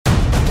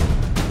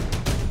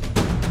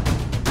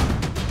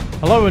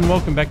Hello and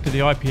welcome back to the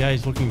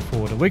IPA's Looking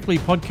Forward, a weekly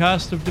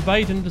podcast of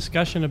debate and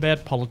discussion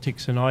about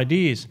politics and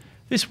ideas.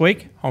 This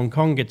week, Hong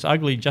Kong gets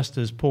ugly just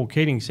as Paul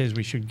Keating says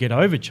we should get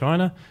over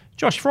China.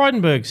 Josh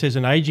Frydenberg says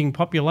an ageing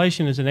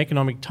population is an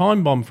economic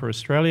time bomb for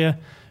Australia.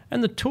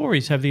 And the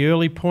Tories have the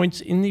early points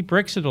in the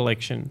Brexit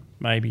election,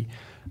 maybe.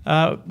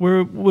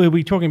 We'll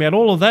be talking about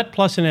all of that,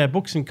 plus in our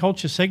Books and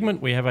Culture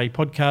segment, we have a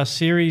podcast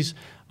series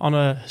on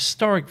a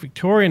historic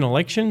Victorian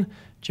election,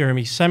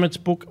 Jeremy Sammett's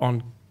book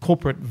on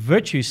corporate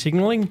virtue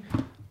signalling,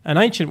 an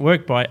ancient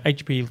work by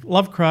H.P.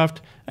 Lovecraft,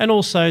 and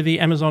also the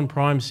Amazon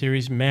Prime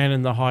series Man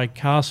in the High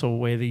Castle,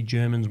 where the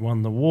Germans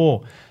won the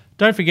war.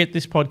 Don't forget,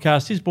 this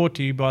podcast is brought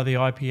to you by the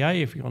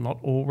IPA. If you're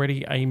not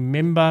already a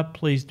member,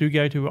 please do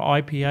go to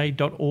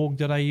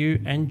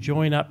ipa.org.au and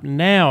join up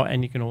now.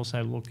 And you can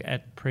also look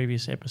at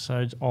previous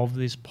episodes of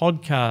this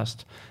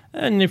podcast.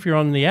 And if you're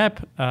on the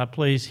app,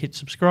 please hit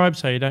subscribe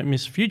so you don't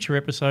miss future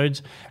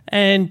episodes,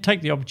 and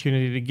take the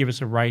opportunity to give us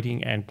a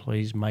rating, and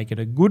please make it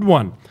a good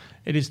one.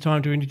 It is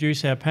time to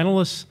introduce our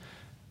panellists,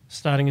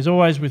 starting as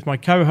always with my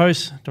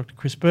co-host, Dr.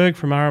 Chris Berg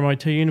from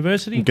RMIT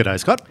University. G'day,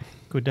 Scott.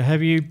 Good to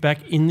have you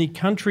back in the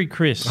country,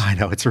 Chris. I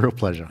know, it's a real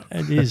pleasure.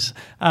 It is.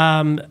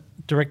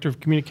 Director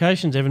of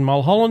Communications, Evan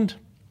Mulholland.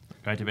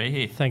 Great to be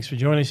here. Thanks for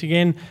joining us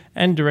again.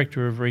 And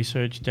Director of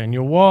Research,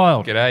 Daniel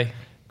Wild. G'day.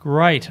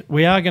 Great.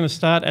 We are going to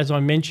start, as I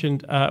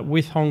mentioned,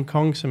 with Hong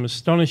Kong. Some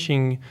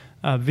astonishing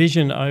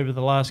vision over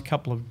the last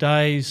couple of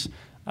days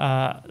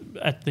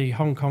at the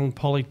Hong Kong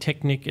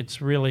Polytechnic. It's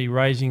really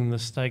raising the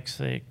stakes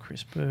there,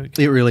 Chris Berg.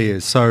 It really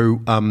is. So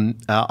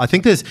I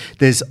think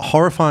there's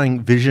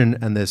horrifying vision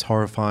and there's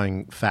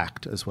horrifying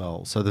fact as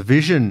well. So the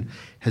vision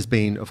has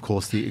been, of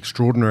course, the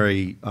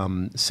extraordinary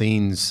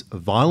scenes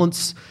of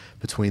violence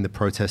between the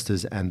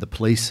protesters and the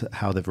police,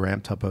 how they've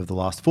ramped up over the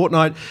last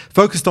fortnight,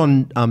 focused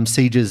on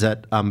sieges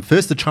at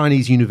first the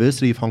Chinese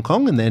University of Hong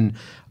Kong, and then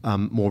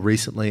more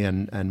recently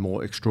and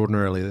more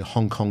extraordinarily the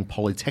Hong Kong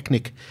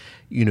Polytechnic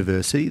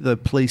University. The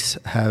police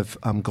have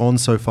gone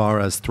so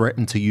far as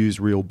threatened to use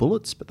real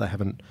bullets, but they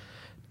haven't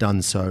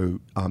done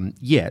so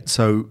yet.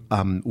 So,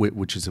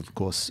 which is of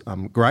course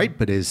great,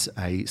 but is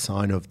a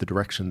sign of the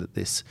direction that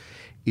this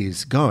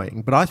is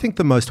going. But I think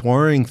the most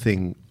worrying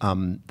thing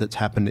that's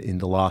happened in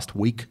the last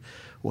week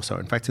or so,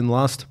 in fact, in the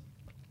last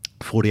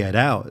 48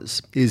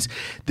 hours, is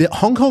the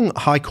Hong Kong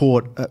High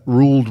Court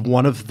ruled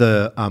one of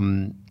the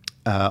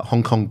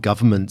Hong Kong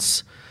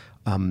government's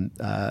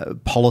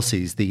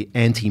policies, the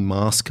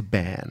anti-mask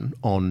ban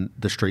on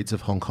the streets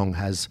of Hong Kong,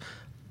 has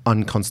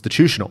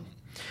unconstitutional.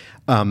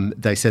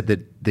 They said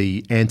that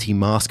the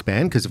anti-mask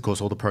ban, because of course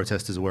all the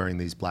protesters are wearing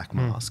these black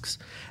masks,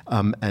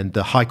 and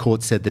the High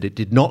Court said that it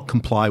did not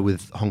comply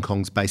with Hong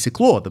Kong's basic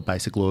law, the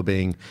basic law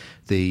being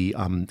the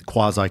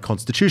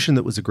quasi-constitution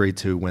that was agreed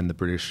to when the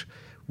British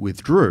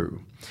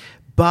withdrew.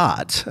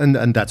 But,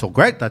 and that's all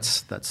great,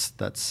 that's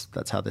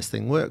how this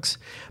thing works.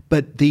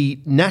 But the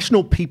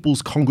National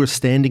People's Congress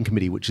Standing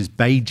Committee, which is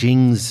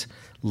Beijing's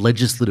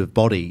legislative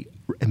body,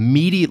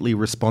 immediately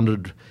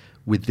responded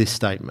with this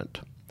statement: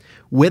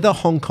 whether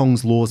Hong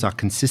Kong's laws are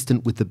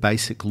consistent with the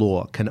basic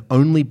law can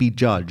only be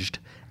judged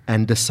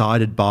and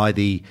decided by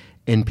the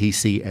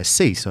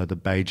NPCSC, so the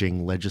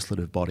Beijing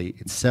legislative body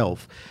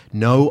itself.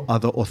 No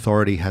other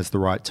authority has the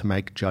right to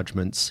make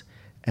judgments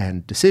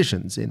and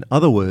decisions. In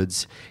other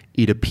words,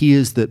 it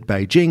appears that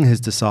Beijing has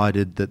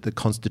decided that the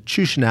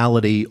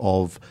constitutionality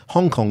of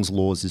Hong Kong's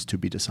laws is to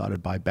be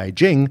decided by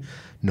Beijing,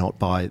 not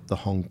by the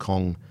Hong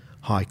Kong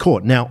High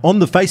Court. Now, on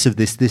the face of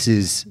this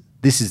is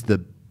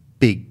the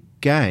big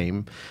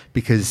game,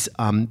 because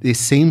this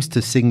seems to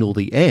signal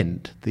the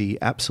end, the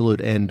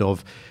absolute end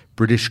of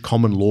British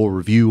common law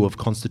review of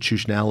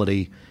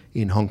constitutionality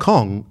in Hong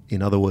Kong.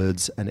 In other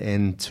words, an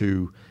end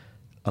to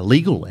a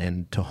legal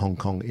end to Hong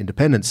Kong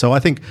independence. So I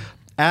think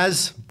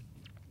as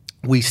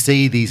we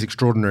see these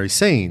extraordinary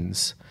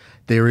scenes,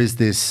 there is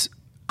this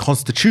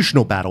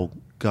constitutional battle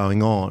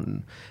going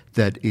on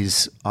that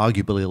is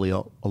arguably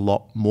a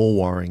lot more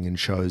worrying and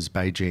shows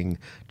Beijing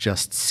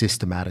just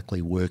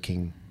systematically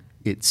working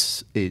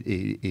its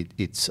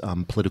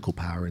political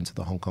power into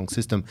the Hong Kong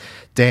system.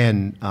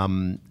 Dan,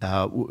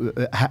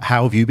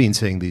 how have you been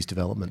seeing these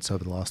developments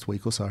over the last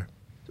week or so?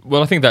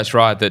 Well, I think that's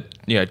right, that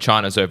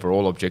China's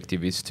overall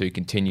objective is to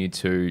continue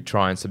to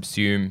try and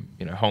subsume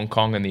Hong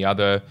Kong and the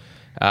other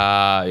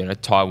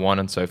Taiwan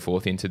and so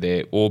forth into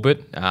their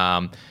orbit.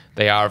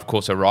 They are, of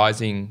course, a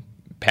rising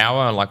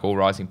power, and like all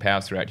rising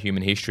powers throughout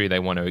human history, they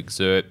want to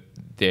exert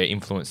their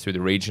influence through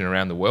the region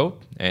around the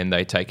world, and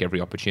they take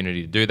every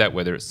opportunity to do that,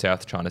 whether it's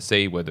South China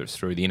Sea, whether it's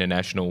through the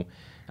international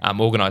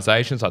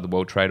organisations like the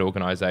World Trade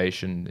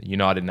Organisation, the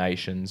United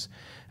Nations,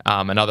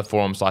 and other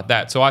forums like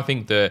that. So I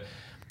think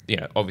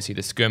obviously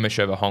the skirmish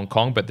over Hong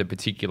Kong, but the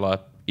particular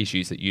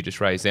issues that you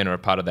just raised then are a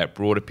part of that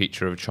broader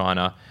picture of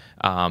China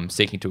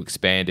seeking to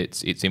expand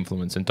its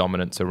influence and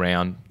dominance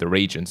around the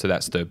region. So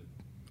that's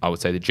I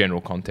would say, the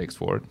general context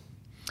for it.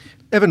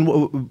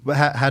 Evan,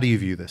 how do you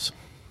view this?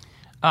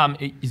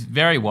 It's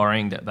very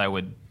worrying that they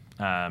would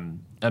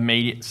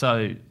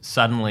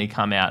suddenly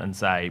come out and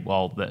say,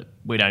 well, that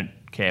we don't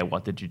care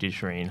what the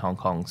judiciary in Hong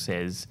Kong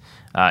says,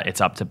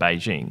 it's up to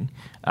Beijing,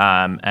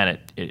 and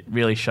it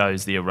really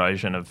shows the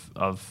erosion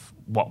of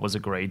what was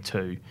agreed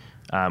to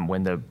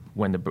when the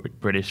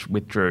British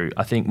withdrew.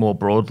 I think more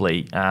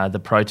broadly,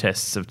 the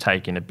protests have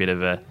taken a bit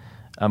of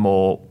a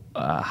more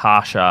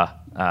harsher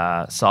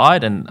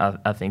side, and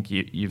I think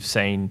you've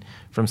seen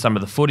from some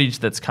of the footage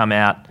that's come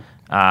out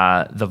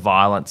the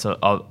violence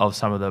of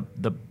some of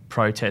the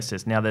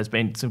protesters. Now, there's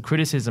been some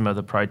criticism of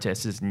the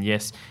protesters, and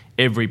yes,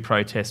 every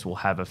protest will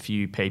have a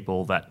few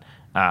people that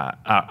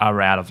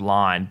are out of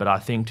line, but I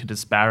think to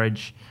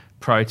disparage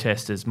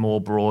protesters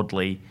more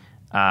broadly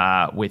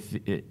with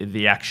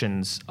the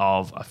actions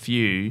of a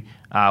few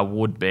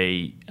would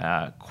be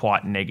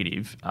quite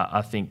negative.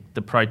 I think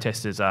the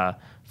protesters are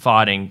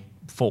fighting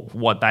for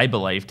what they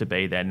believe to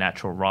be their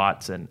natural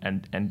rights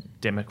and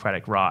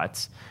democratic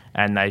rights,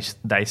 and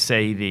they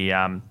see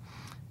the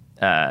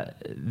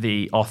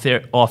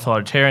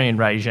authoritarian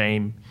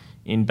regime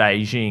in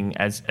Beijing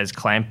as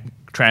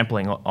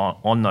trampling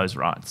on those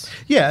rights.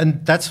 Yeah,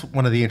 and that's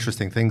one of the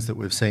interesting things that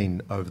we've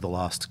seen over the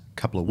last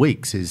couple of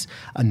weeks is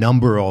a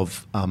number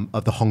of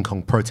the Hong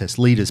Kong protest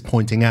leaders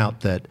pointing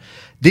out that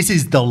this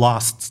is the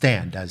last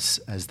stand as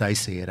they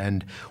see it.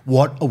 And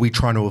what are we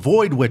trying to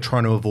avoid? We're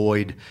trying to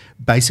avoid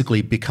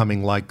basically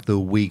becoming like the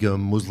Uyghur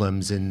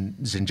Muslims in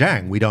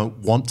Xinjiang. We don't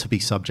want to be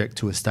subject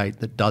to a state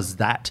that does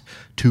that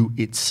to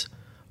its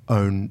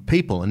own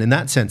people. And in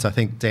that sense, I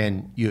think,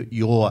 Dan,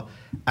 you're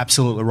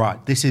absolutely right.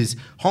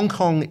 Hong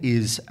Kong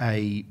is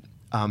a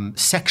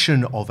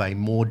section of a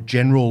more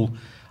general.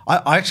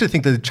 I actually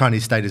think that the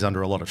Chinese state is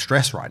under a lot of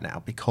stress right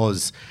now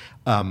because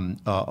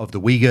of the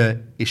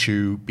Uyghur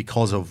issue,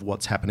 because of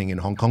what's happening in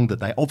Hong Kong that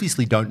they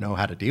obviously don't know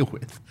how to deal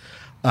with.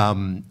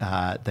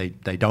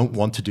 They don't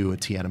want to do a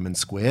Tiananmen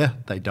Square.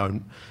 They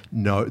don't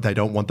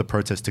want the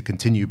protest to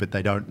continue, but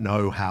they don't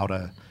know how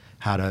to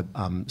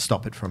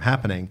stop it from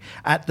happening.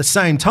 At the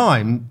same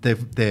time,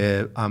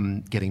 they're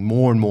getting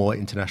more and more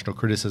international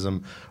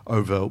criticism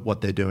over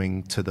what they're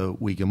doing to the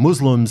Uyghur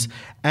Muslims,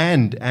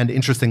 and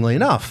interestingly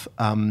enough,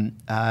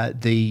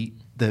 the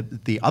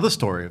other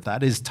story of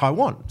that is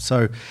Taiwan.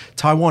 So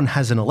Taiwan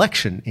has an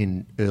election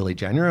in early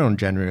January, on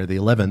January the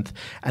 11th,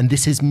 and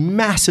this has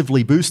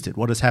massively boosted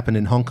what has happened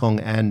in Hong Kong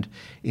and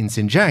in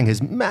Xinjiang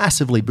has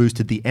massively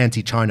boosted the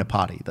anti-China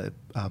party, the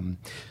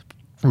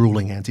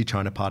ruling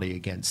anti-China party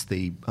against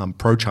the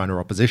pro-China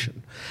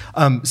opposition.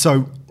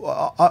 So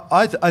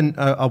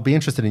I'll be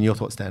interested in your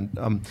thoughts,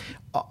 Dan.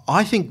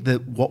 I think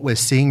that what we're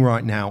seeing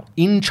right now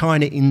in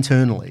China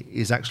internally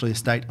is actually a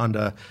state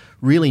under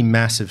really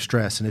massive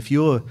stress. And if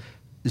you're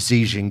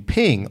Xi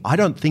Jinping, I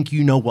don't think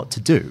you know what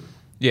to do.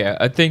 Yeah,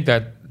 I think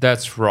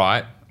that's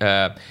right.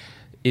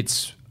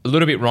 It's a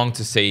little bit wrong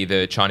to see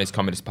the Chinese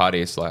Communist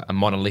Party as like a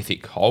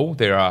monolithic whole.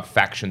 There are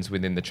factions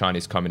within the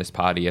Chinese Communist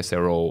Party, as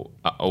there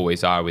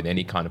always are with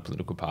any kind of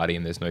political party,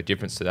 and there's no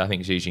difference to that. I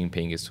think Xi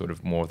Jinping is sort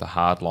of more of the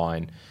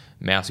hardline,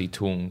 Mao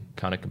Zedong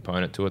kind of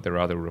component to it. There are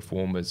other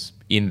reformers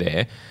in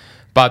there.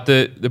 But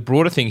the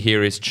broader thing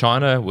here is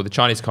the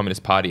Chinese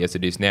Communist Party as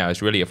it is now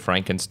is really a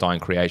Frankenstein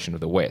creation of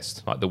the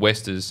West. Like the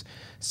West has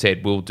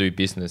said, we'll do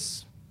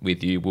business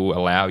with you, we'll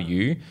allow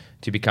you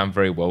to become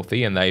very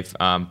wealthy, and they've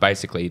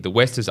basically, the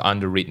West has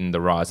underwritten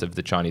the rise of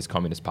the Chinese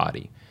Communist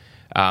Party.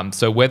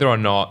 So whether or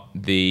not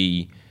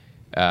the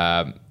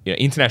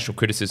international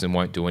criticism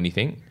won't do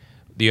anything,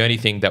 the only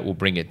thing that will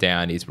bring it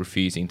down is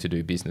refusing to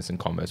do business and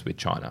commerce with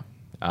China.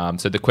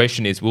 So the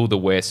question is, will the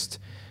West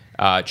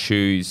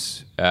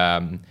choose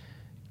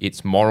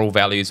its moral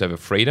values over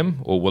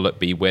freedom, or will it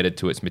be wedded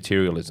to its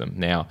materialism?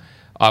 Now,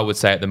 I would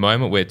say at the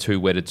moment we're too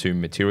wedded to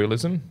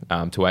materialism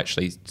to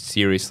actually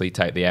seriously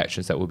take the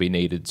actions that will be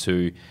needed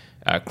to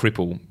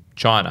cripple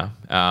China.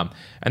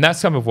 And that's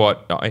some of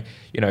what,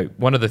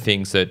 one of the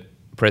things that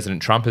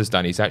President Trump has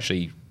done is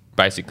actually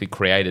basically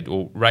created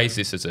or raised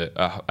this as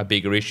a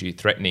bigger issue,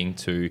 threatening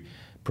to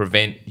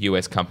prevent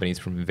US companies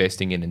from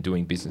investing in and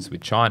doing business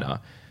with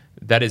China.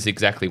 That is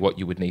exactly what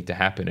you would need to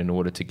happen in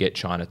order to get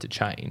China to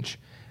change.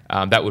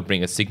 That would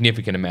bring a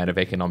significant amount of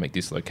economic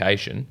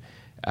dislocation,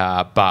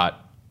 but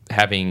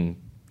having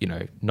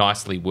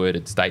nicely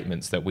worded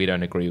statements that we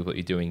don't agree with what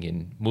you're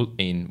doing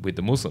with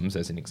the Muslims,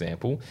 as an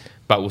example,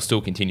 but we'll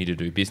still continue to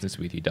do business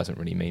with you doesn't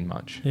really mean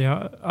much.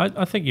 Yeah,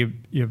 I think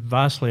you're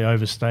vastly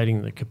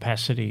overstating the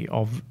capacity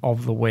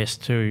of the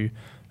West to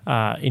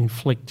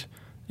inflict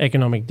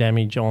economic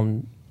damage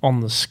on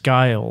the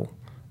scale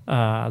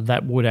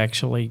that would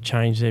actually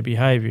change their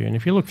behaviour. And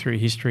if you look through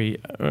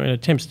history,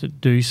 attempts to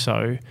do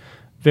so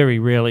very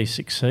rarely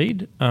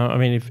succeed.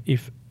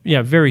 If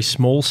very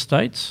small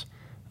states,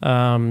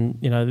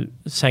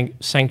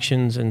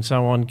 sanctions and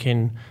so on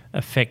can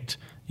affect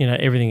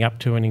everything up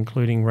to and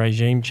including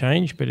regime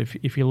change. But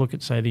if you look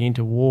at, say, the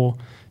interwar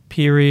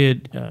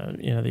period,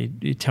 the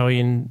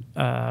Italian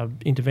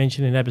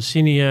intervention in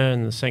Abyssinia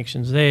and the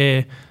sanctions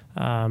there,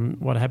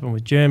 what happened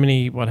with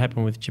Germany, what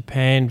happened with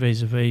Japan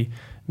vis-a-vis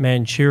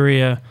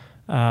Manchuria,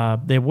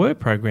 there were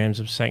programs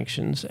of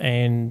sanctions,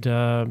 and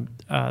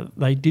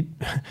they did.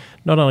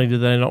 Not only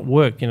did they not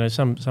work,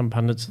 some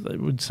pundits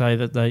would say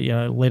that they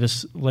led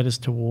us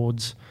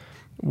towards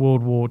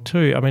World War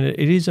II. I mean,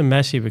 it is a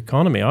massive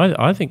economy.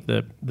 I think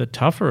the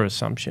tougher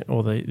assumption,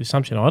 or the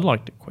assumption I'd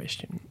like to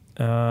question,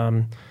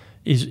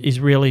 is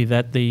really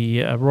that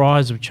the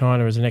rise of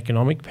China as an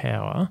economic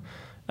power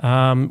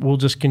will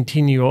just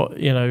continue.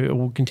 It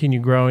will continue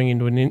growing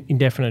into an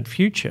indefinite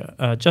future,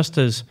 just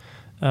as.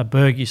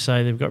 Berg, you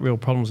say they've got real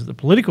problems at the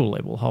political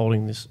level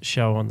holding this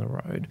show on the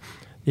road.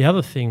 The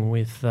other thing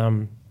with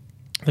the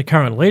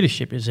current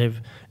leadership is they've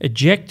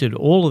ejected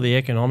all of the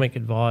economic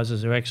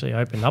advisors who actually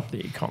opened up the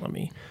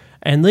economy.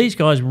 And these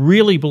guys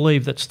really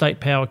believe that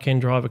state power can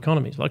drive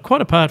economies. Like,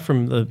 quite apart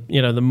from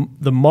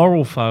the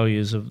moral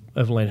failures of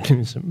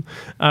Leninism,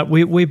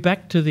 we're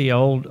back to the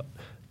old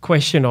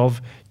question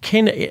of,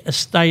 can a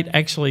state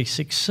actually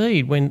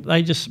succeed when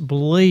they just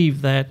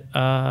believe that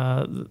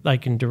they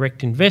can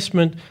direct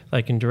investment,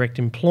 they can direct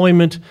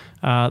employment,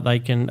 they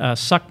can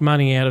suck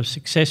money out of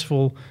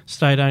successful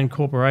state-owned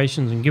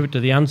corporations and give it to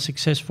the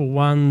unsuccessful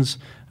ones?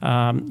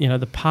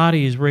 The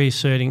party is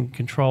reasserting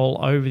control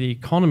over the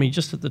economy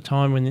just at the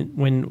time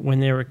when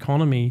their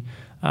economy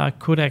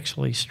could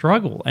actually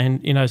struggle.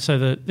 And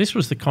this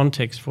was the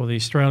context for the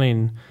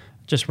Australian.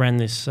 Just ran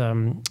this.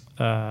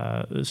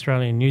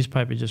 Australian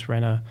newspaper just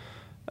ran a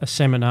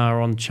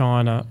seminar on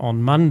China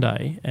on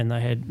Monday, and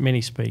they had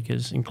many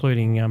speakers,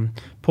 including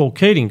Paul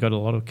Keating got a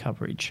lot of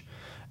coverage.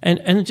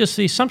 And just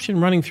the assumption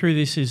running through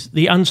this is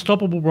the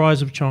unstoppable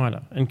rise of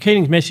China. And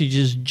Keating's message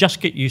is,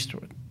 just get used to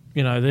it.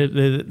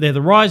 They're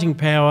the rising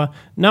power.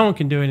 No one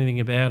can do anything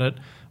about it.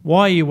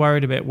 Why are you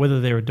worried about whether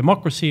they're a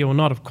democracy or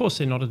not? Of course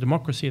they're not a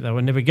democracy. They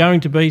were never going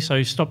to be,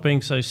 so stop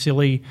being so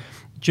silly.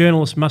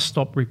 Journalists must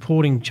stop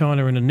reporting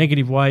China in a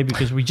negative way,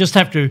 because we just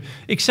have to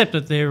accept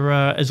that they're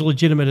as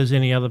legitimate as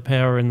any other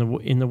power in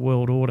the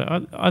world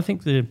order. I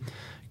think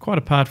quite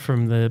apart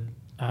from the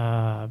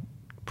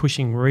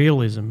pushing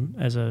realism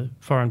as a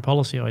foreign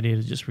policy idea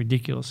to just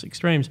ridiculous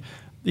extremes,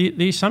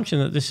 the assumption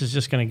that this is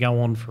just going to go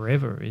on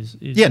forever is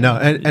it's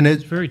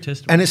very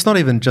testable. And it's not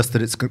even just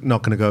that it's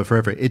not going to go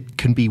forever. It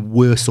can be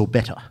worse or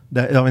better.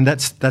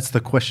 That's the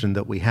question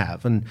that we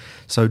have. And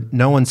so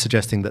no one's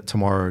suggesting that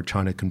tomorrow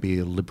China can be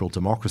a liberal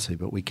democracy,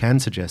 but we can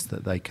suggest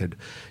that they could,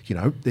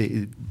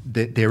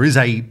 there is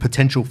a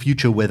potential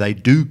future where they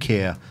do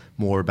care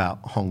more about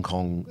Hong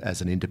Kong as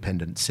an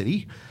independent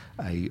city,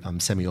 a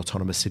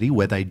semi-autonomous city,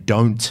 where they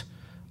don't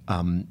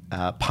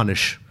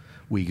punish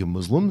Uyghur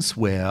Muslims,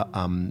 where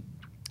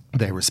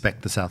they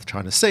respect the South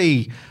China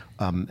Sea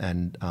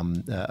and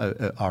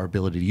our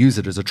ability to use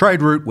it as a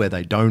trade route, where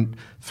they don't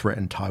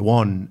threaten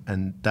Taiwan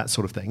and that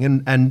sort of thing.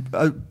 And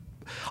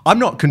I'm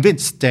not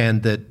convinced,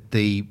 Dan, that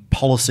the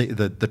policy,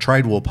 the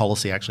trade war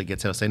policy, actually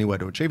gets us anywhere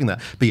to achieving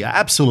that. But you're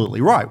absolutely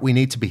right. We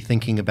need to be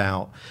thinking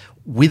about,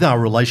 with our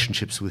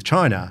relationships with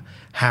China,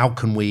 how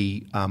can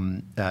we,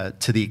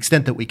 to the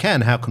extent that we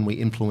can, how can we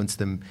influence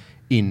them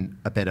in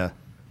a better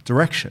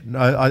direction?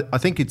 I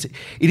think it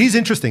is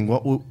interesting.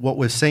 What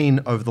we've seen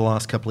over the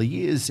last couple of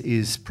years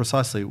is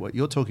precisely what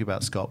you're talking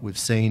about, Scott. We've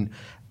seen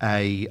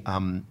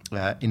an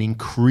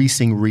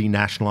increasing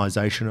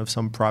renationalisation of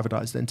some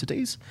privatised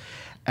entities,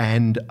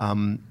 and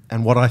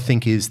what I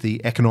think is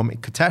the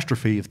economic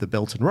catastrophe of the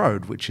Belt and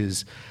Road, which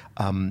is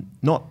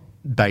not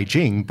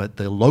Beijing but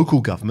the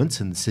local governments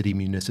and the city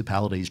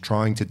municipalities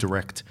trying to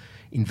direct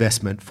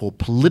investment for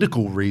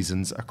political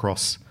reasons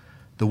across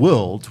the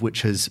world,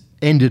 which has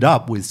ended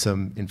up with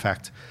some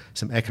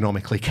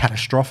economically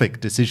catastrophic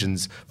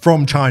decisions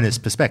from China's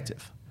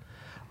perspective.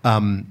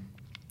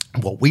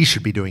 What we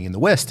should be doing in the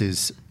West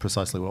is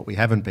precisely what we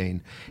haven't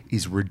been,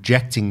 is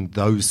rejecting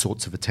those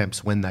sorts of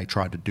attempts when they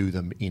try to do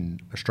them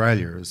in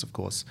Australia, as of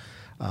course.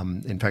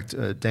 In fact,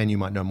 Dan, you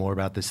might know more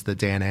about this, the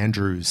Dan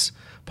Andrews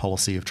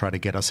policy of trying to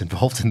get us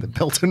involved in the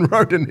Belt and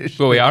Road initiative.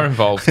 Well, we are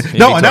involved.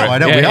 I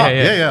know, we are.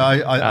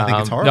 Yeah, I think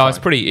it's horrifying. No,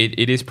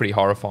 it is pretty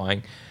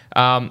horrifying.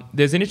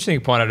 There's an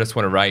interesting point I just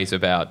want to raise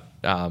about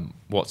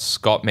what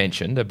Scott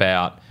mentioned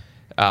about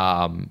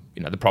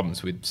the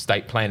problems with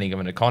state planning of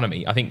an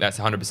economy. I think that's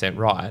 100%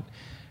 right.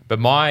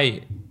 But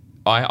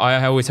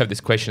I always have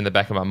this question in the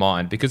back of my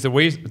mind, because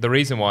the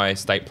reason why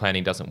state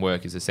planning doesn't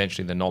work is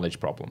essentially the knowledge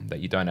problem, that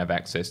you don't have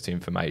access to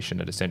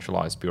information at a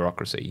centralised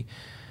bureaucracy.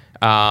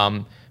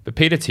 But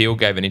Peter Thiel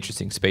gave an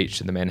interesting speech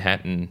to the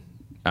Manhattan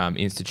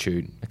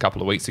Institute a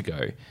couple of weeks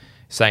ago,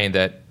 saying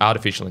that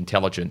artificial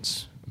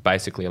intelligence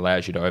basically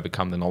allows you to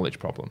overcome the knowledge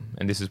problem.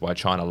 And this is why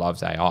China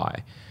loves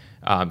AI.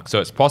 So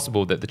it's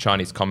possible that the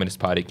Chinese Communist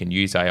Party can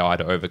use AI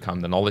to overcome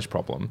the knowledge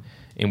problem,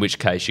 in which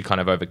case you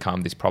kind of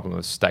overcome this problem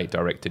of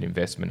state-directed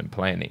investment and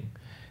planning.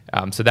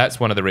 So that's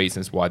one of the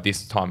reasons why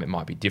this time it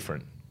might be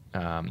different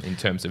in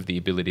terms of the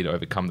ability to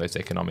overcome those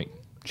economic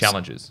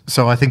challenges.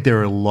 So I think there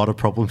are a lot of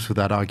problems with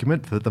that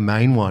argument. But the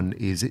main one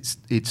is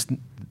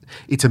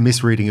it's a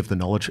misreading of the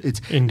knowledge.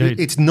 Indeed.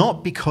 It's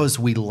not because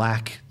we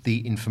lack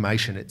the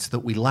information. It's that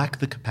we lack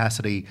the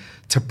capacity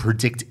to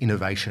predict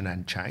innovation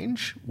and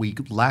change. We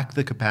lack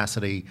the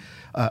capacity.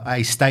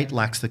 A state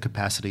lacks the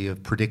capacity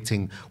of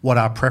predicting what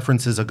our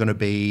preferences are going to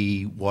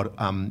be, what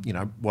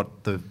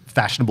the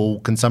fashionable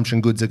consumption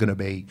goods are going to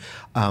be,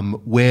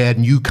 where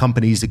new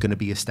companies are going to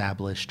be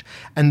established,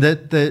 and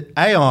that the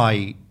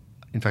AI.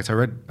 In fact, I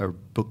read a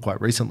book quite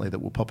recently that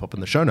will pop up in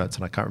the show notes,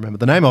 and I can't remember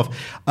the name of.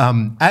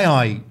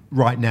 AI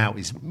right now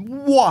is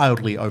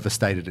wildly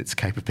overstated its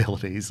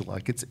capabilities.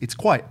 Like it's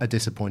quite a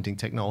disappointing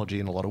technology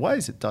in a lot of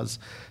ways. It does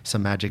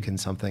some magic in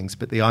some things,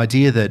 but the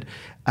idea that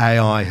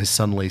AI has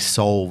suddenly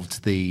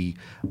solved the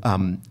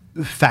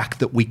fact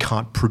that we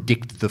can't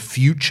predict the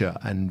future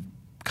and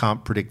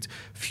can't predict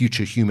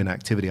future human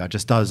activity, I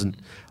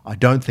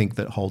don't think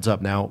that holds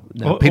up. Now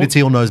Peter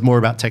Thiel knows more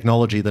about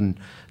technology than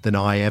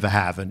I ever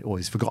have, or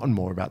he's forgotten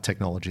more about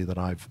technology than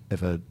I've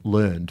ever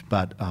learned.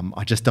 But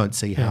I just don't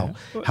see how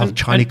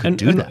China could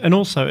do that. And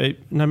also,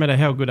 no matter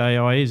how good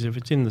AI is, if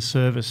it's in the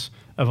service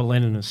of a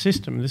Leninist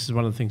system, this is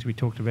one of the things we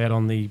talked about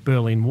on the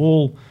Berlin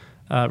Wall,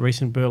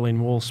 recent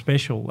Berlin Wall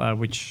special,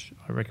 which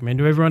I recommend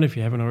to everyone if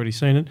you haven't already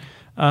seen it.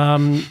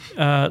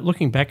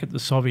 Looking back at the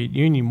Soviet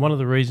Union, one of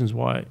the reasons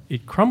why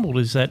it crumbled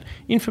is that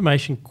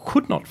information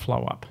could not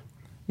flow up,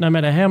 no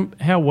matter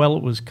how well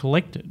it was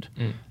collected,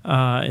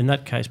 in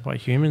that case by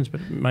humans,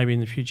 but maybe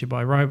in the future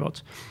by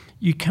robots.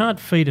 You can't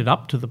feed it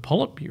up to the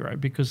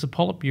Politburo because the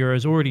Politburo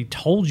has already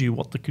told you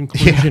what the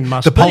conclusion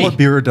must be. The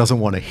Politburo doesn't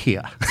want to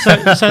hear.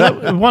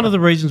 So one of the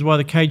reasons why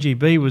the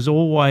KGB was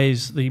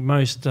always the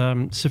most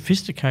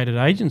sophisticated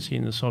agency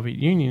in the Soviet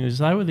Union is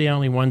they were the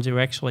only ones who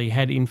actually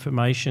had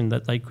information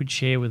that they could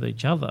share with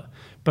each other.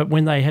 But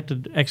when they had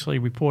to actually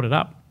report it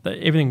up,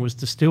 everything was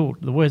distilled.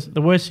 The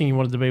worst thing you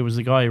wanted to be was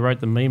the guy who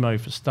wrote the memo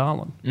for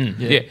Stalin.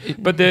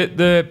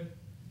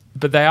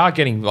 But they are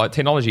getting,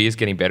 technology is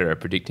getting better at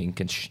predicting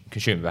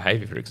consumer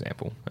behaviour, for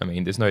example. I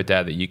mean, there's no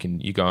doubt that you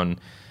go on,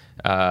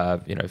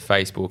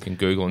 Facebook and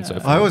Google and so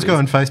forth. I always go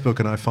on Facebook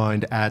and I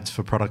find ads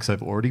for products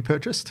I've already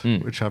purchased,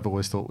 which I've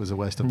always thought was a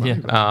waste of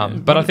money.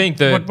 But I think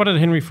that... What did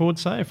Henry Ford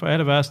say? If I had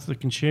have asked the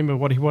consumer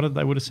what he wanted,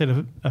 they would have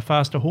said a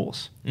faster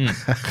horse.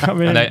 I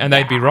mean, and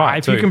they'd be right,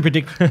 if too. you can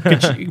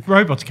predict...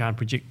 robots can't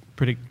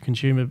predict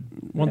consumer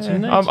wants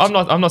and needs.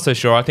 I'm not so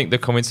sure. I think the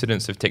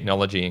coincidence of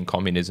technology and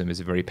communism is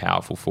a very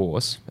powerful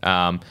force.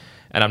 And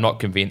I'm not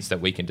convinced that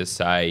we can just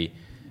say...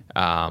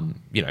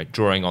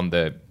 drawing on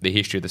the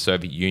history of the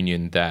Soviet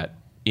Union, that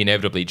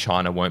inevitably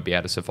China won't be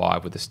able to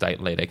survive with a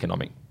state-led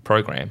economic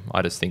program.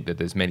 I just think that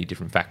there's many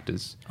different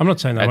factors. I'm not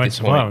saying they won't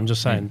survive. I'm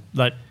just saying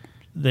that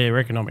their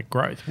economic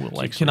growth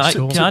will actually...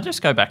 Can I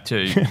just go back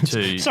to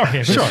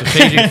Sorry, the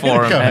Strategic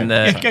Forum and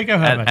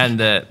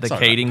the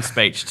Keating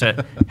speech,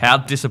 to how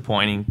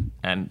disappointing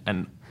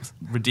and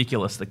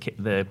ridiculous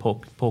the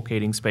Paul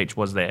Keating speech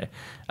was there,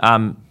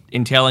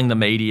 in telling the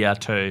media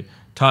to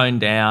tone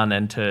down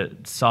and to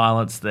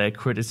silence their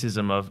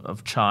criticism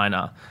of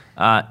China.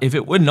 If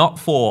it were not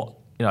for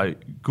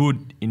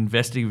good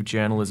investigative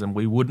journalism,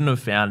 we wouldn't have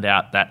found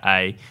out that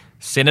a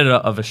senator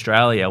of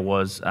Australia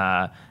was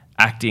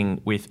acting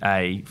with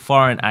a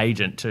foreign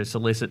agent to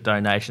solicit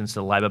donations to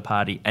the Labor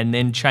Party and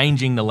then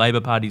changing the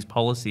Labor Party's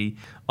policy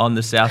on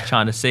the South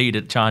China Sea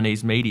to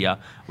Chinese media.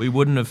 We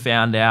wouldn't have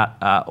found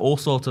out all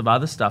sorts of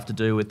other stuff to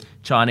do with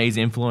Chinese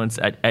influence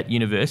at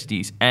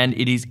universities. And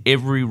it is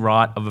every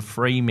right of a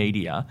free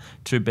media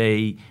to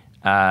be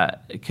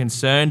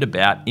concerned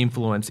about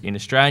influence in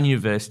Australian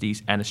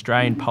universities and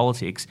Australian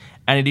politics.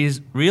 And it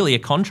is really a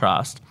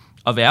contrast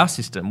of our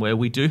system, where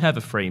we do have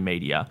a free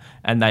media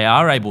and they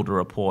are able to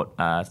report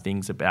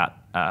things about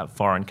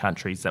foreign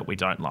countries that we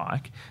don't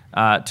like,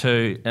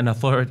 to an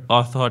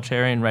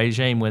authoritarian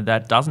regime where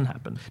that doesn't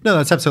happen. No,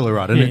 that's absolutely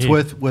right. And it's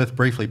worth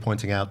briefly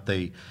pointing out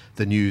the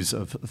news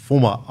of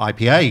former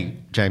IPA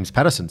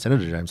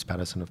Senator James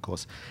Patterson, of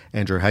course,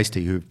 Andrew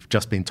Hastie, who've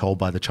just been told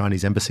by the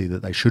Chinese embassy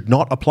that they should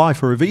not apply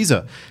for a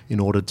visa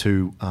in order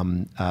to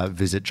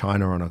visit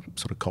China on a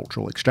sort of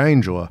cultural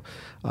exchange or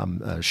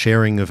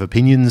sharing of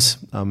opinions,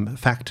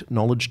 fact,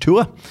 knowledge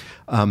tour.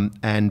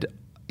 And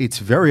it's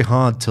very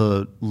hard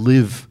to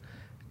live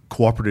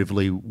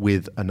cooperatively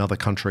with another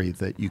country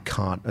that you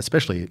can't,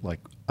 especially like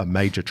a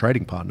major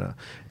trading partner,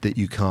 that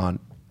you can't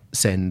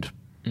send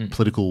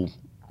political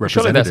representatives.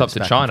 Surely that's up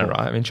to China,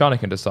 right? I mean, China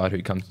can decide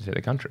who comes into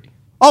the country.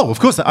 Oh, of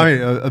course. I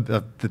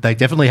mean, they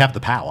definitely have the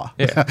power.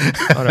 Yeah.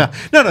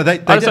 They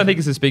I just don't think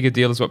it's as big a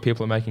deal as what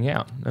people are making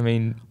out. I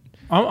mean...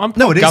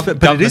 it is,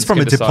 but it is from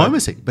a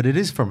diplomacy. But it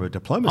is from a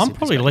diplomacy. I'm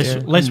probably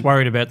less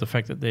worried about the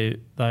fact that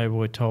they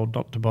were told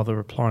not to bother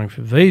applying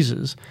for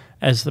visas,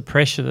 as the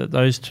pressure that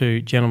those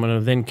two gentlemen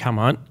have then come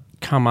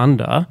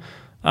under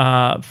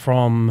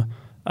from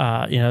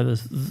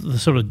the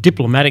sort of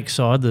diplomatic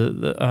side,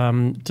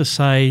 to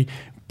say,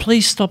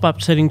 please stop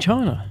upsetting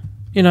China.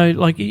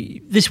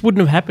 this wouldn't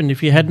have happened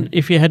if you hadn't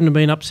have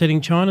been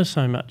upsetting China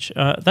so much.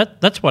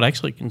 That's what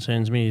actually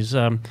concerns me. Is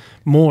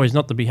more is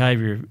not the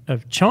behaviour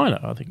of China.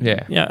 I think.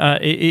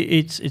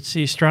 It's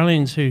the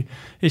Australians who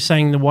is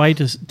saying the way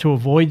to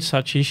avoid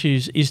such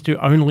issues is to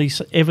only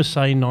ever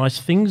say nice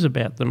things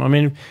about them. I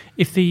mean,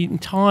 if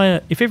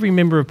every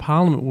member of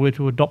Parliament were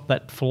to adopt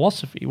that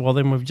philosophy, well,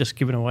 then we've just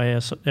given away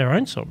our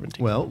own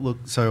sovereignty. Well, look.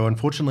 So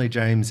unfortunately,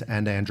 James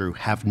and Andrew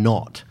have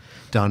not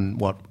done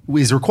what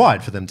is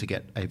required for them to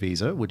get a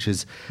visa, which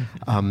is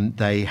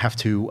they have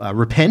to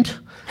repent.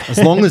 As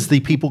long as the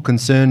people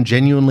concerned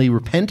genuinely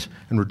repent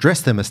and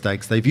redress their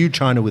mistakes, they view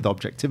China with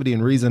objectivity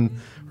and reason,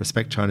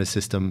 respect China's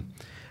system.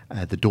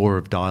 The door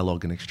of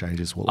dialogue and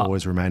exchanges will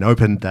always remain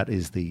open. That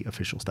is the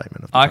official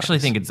statement of the I actually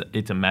parties. think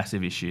it's a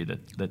massive issue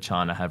that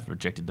China have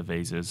rejected the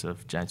visas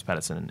of James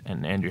Paterson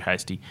and Andrew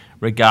Hastie,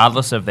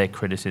 regardless of their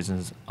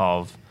criticisms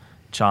of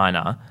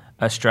China.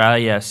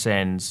 Australia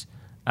sends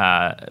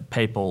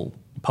people,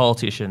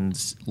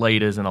 politicians,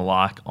 leaders and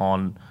alike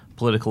on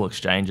political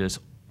exchanges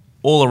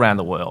all around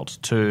the world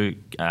to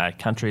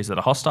countries that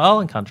are hostile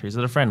and countries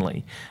that are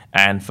friendly.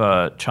 And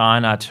for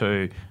China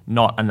to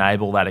not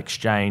enable that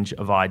exchange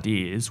of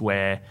ideas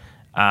where,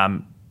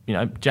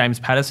 James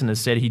Paterson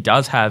has said he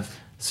does have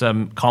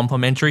some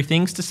complimentary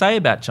things to say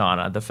about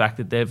China. The fact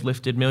that they've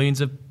lifted millions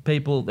of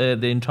people,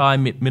 the entire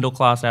middle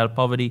class out of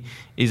poverty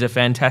is a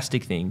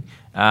fantastic thing.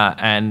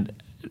 And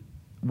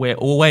we're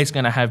always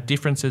going to have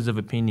differences of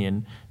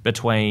opinion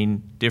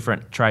between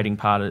different trading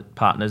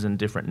partners and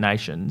different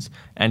nations,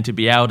 and to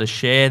be able to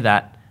share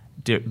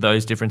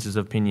those differences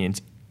of opinions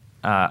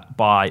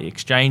by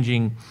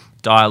exchanging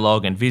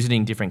dialogue and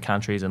visiting different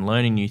countries and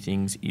learning new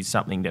things is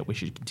something that we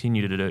should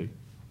continue to do.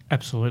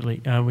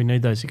 Absolutely. We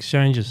need those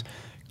exchanges.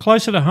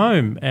 Closer to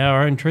home,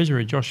 our own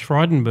Treasurer, Josh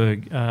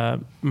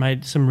Frydenberg,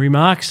 made some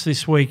remarks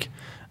this week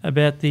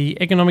about the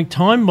economic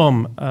time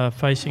bomb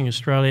facing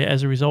Australia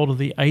as a result of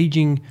the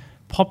ageing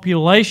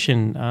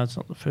population. It's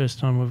not the first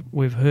time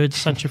we've heard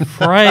such a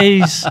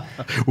phrase.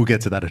 We'll get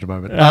to that in a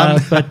moment.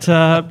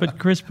 But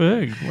Chris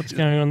Berg, what's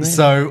going on there?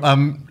 So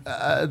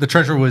the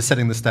Treasurer was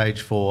setting the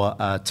stage for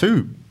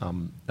two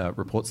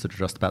reports that are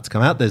just about to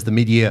come out. There's the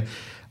mid-year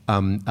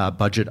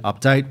budget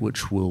update,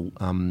 which will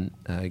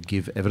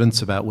give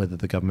evidence about whether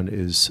the government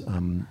is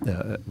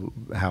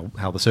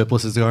how the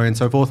surplus is going and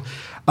so forth,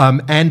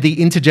 and the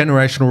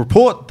intergenerational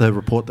report, the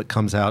report that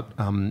comes out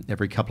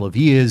every couple of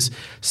years,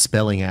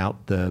 spelling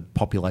out the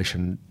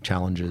population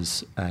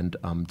challenges and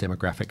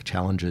demographic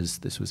challenges.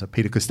 This was a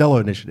Peter Costello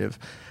initiative,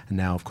 and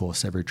now, of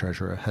course, every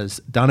treasurer has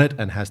done it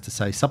and has to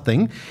say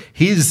something.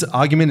 His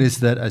argument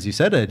is that, as you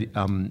said,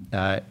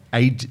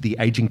 the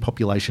ageing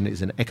population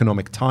is an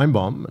economic time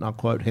bomb, and I'll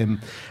quote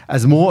him: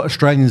 "As more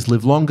Australians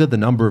live longer, the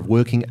number of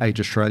working age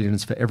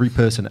Australians for every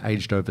person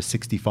aged over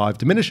 65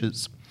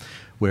 diminishes.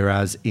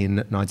 Whereas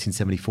in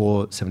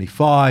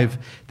 1974-75,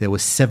 there were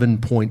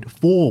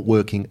 7.4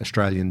 working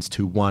Australians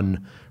to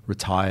one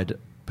retired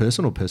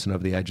person or person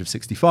over the age of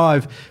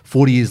 65.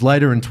 40 years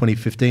later, in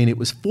 2015, it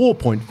was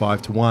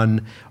 4.5 to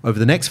 1. Over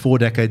the next 4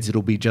 decades,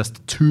 it'll be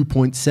just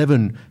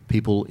 2.7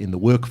 people in the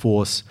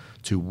workforce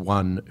to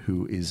one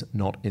who is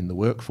not in the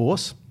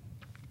workforce."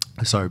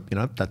 So,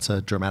 that's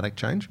a dramatic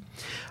change.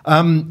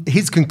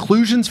 His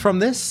conclusions from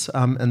this,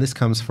 and this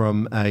comes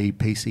from a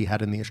piece he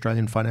had in the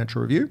Australian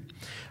Financial Review.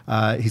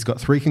 He's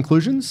got 3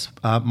 conclusions.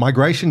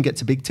 Migration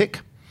gets a big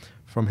tick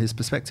from his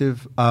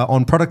perspective.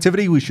 On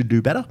productivity, we should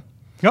do better.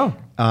 Oh.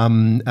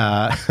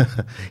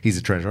 He's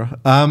a treasurer.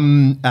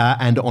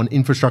 And on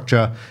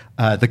infrastructure,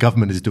 the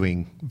government is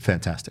doing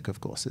fantastic, of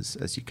course,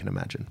 as you can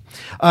imagine.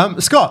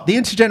 Scott, the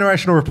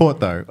intergenerational report,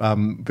 though,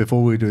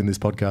 before we were doing this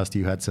podcast,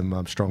 you had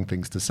some strong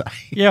things to say.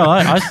 Yeah,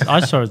 I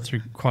saw it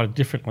through quite a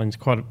different lens,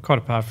 quite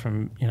apart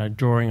from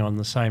drawing on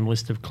the same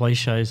list of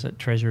cliches that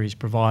Treasury's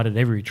provided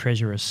every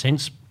treasurer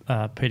since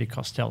Peter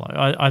Costello.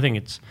 I think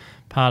it's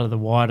part of the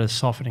wider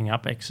softening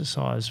up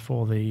exercise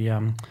for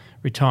the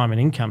Retirement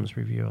Incomes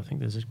Review. I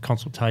think there's a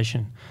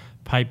consultation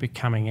paper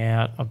coming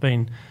out. I've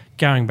been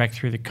going back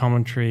through the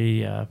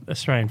commentary.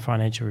 Australian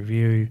Financial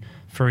Review,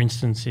 for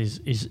instance,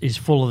 is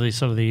full of this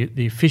sort of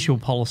the official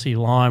policy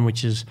line,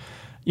 which is,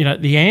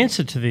 the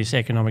answer to this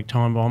economic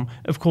time bomb,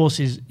 of course,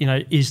 is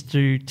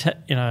to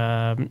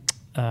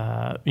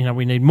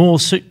we need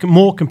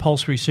more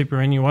compulsory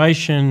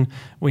superannuation.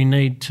 We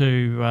need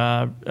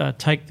to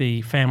take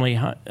the family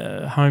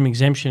home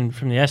exemption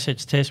from the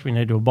assets test. We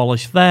need to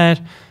abolish that.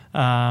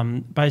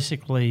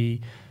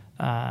 Basically,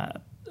 get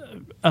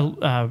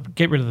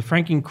rid of the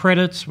franking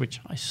credits,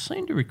 which I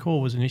seem to recall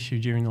was an issue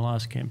during the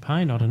last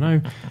campaign. I don't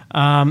know.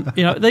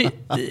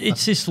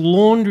 It's this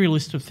laundry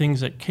list of things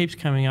that keeps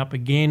coming up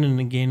again and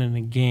again and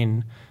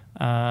again,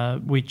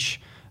 which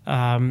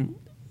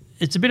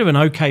it's a bit of an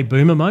OK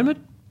boomer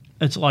moment.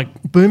 It's like,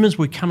 boomers,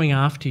 we're coming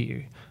after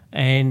you,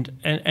 and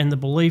the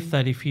belief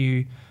that if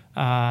you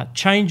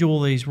change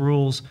all these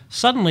rules,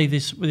 suddenly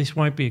this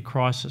won't be a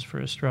crisis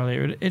for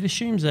Australia. It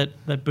assumes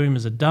that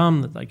boomers are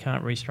dumb, that they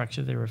can't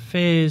restructure their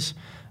affairs,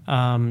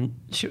 the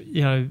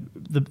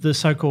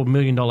so-called $1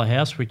 million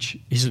house, which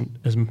isn't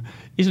as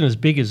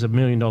big as a $1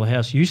 million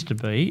house used to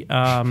be,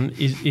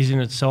 is in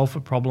itself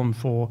a problem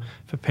for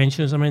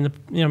pensioners. I mean,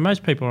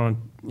 most people are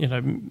on,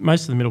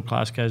 most of the middle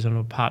class goes on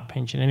a part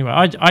pension anyway.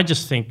 I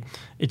just think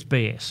it's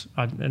BS.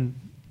 And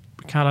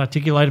can't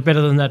articulate it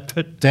better than that.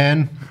 But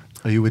Dan,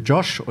 are you with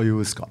Josh or are you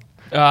with Scott?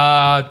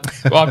 Well,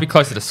 I'd be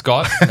closer to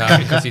Scott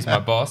because he's my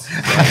boss.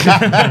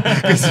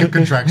 Because you're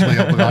contractually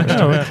obliged.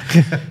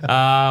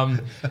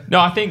 No,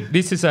 I think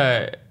this is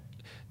the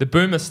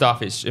boomer stuff.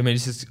 This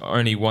is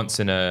only once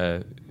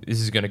this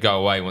is going to go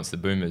away once the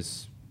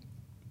boomers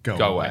go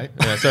away.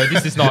 So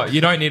this is not. You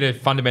don't need to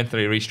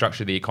fundamentally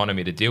restructure the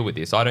economy to deal with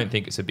this. I don't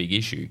think it's a big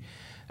issue.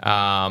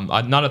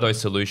 None of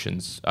those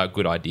solutions are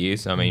good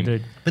ideas. I mean,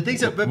 Indeed. But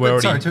these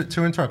are. Sorry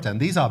to interrupt, Dan.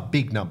 These are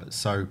big numbers.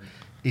 So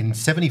in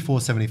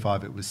 74,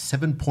 75, it was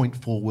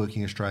 7.4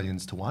 working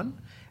Australians to 1.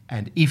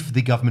 And if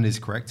the government is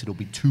correct, it'll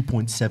be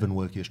 2.7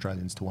 working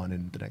Australians to 1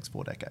 in the next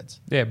 4 decades.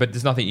 Yeah, but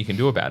there's nothing you can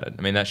do about it.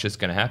 I mean, that's just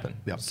going to happen.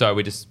 Yep. So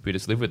we just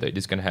live with it. You're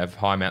just going to have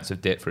high amounts of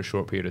debt for a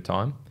short period of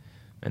time,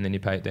 and then you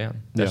pay it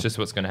down. That's just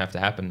what's going to have to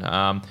happen.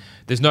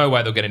 There's no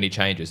way they'll get any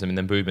changes. I mean,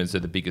 the boomers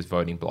are the biggest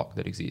voting bloc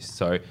that exists.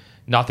 So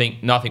nothing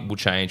will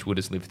change. We'll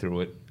just live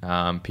through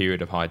it.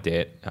 Period of high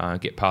debt,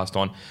 get passed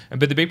on.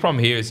 But the big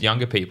problem here is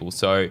younger people.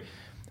 So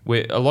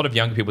a lot of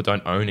younger people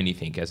don't own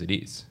anything as it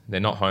is.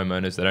 They're not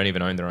homeowners. They don't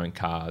even own their own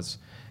cars.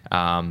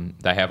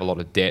 They have a lot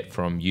of debt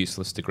from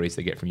useless degrees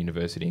they get from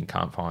university and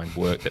can't find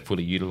work that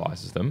fully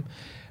utilises them.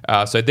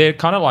 So they're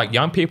kind of like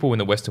young people in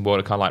the Western world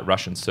are kind of like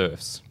Russian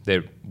serfs.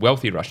 They're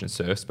wealthy Russian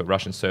serfs, but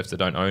Russian serfs that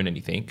don't own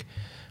anything.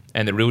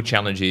 And the real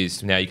challenge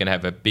is now you're going to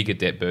have a bigger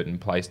debt burden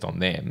placed on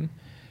them.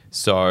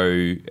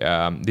 So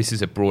this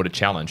is a broader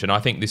challenge. And I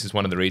think this is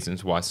one of the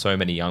reasons why so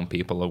many young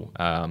people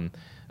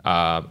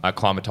are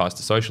acclimatised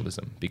to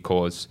socialism,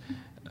 because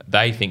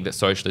they think that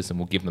socialism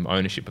will give them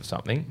ownership of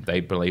something. They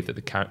believe that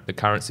the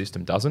current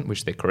system doesn't,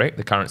 which they're correct.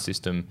 The current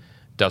system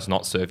does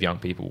not serve young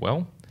people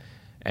well.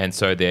 And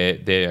so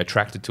they're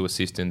attracted to a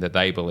system that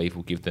they believe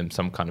will give them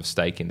some kind of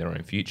stake in their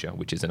own future,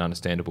 which is an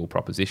understandable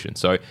proposition.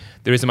 So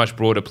there is a much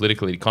broader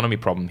political economy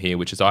problem here,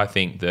 which is I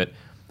think that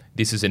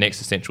this is an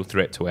existential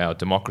threat to our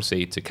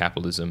democracy, to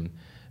capitalism,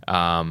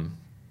 and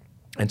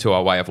to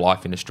our way of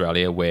life in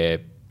Australia, where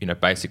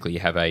basically you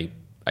have a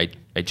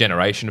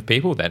generation of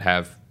people that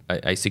have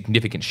a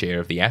significant share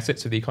of the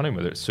assets of the economy,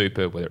 whether it's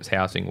super, whether it's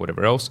housing,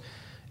 whatever else,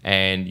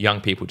 and young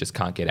people just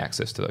can't get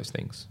access to those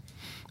things.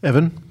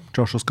 Evan,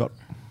 Josh or Scott?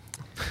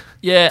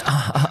 Yeah,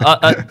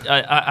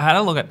 I had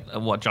a look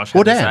at what Josh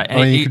had to say.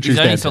 And his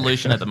only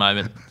solution at the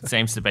moment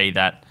seems to be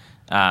that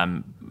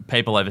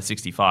people over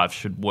 65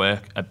 should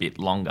work a bit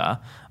longer.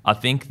 I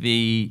think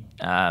the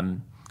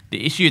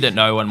issue that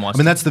no one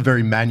wants... that's the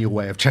very manual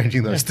way of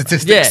changing those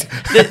statistics.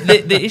 Yeah,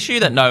 the issue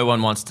that no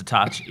one wants to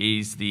touch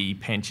is the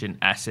pension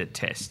asset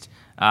test.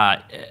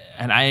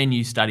 An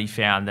ANU study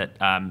found that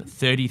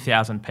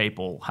 30,000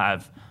 people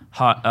have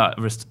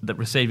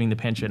receiving the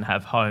pension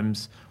have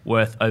homes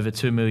worth over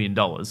 $2 million.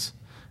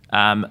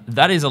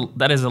 That is a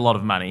lot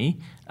of money,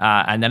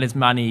 and that is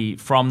money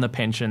from the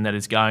pension that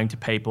is going to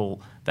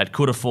people that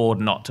could afford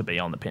not to be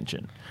on the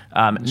pension.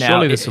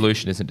 Surely the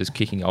solution isn't just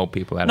kicking old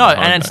people out of the home.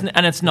 No,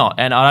 and it's not.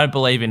 And I don't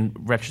believe in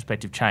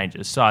retrospective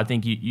changes. So I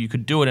think you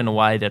could do it in a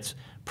way that's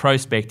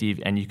prospective,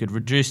 and you could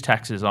reduce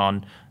taxes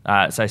on,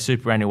 say,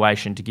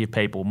 superannuation to give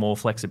people more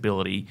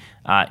flexibility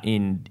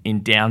in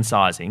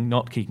downsizing,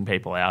 not kicking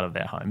people out of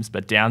their homes,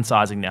 but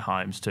downsizing their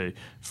homes to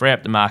free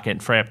up the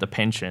market, free up the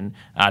pension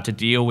to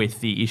deal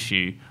with the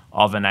issue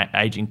of an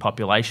ageing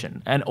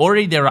population. And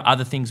already there are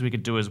other things we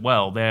could do as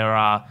well. There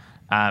are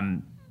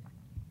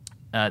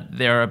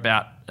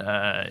about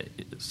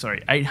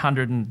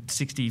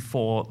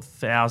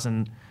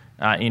 864,000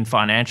 in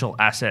financial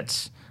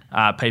assets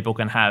people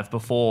can have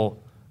before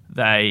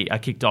they are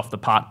kicked off the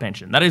part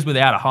pension. That is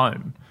without a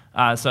home.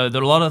 So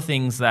there are a lot of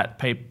things that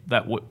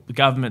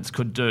governments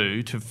could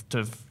do to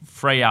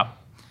free up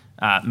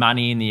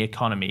money in the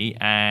economy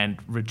and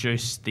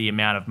reduce the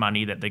amount of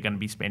money that they're going to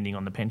be spending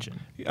on the pension.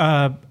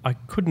 I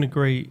couldn't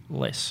agree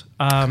less.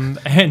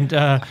 And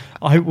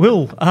I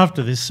will,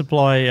 after this,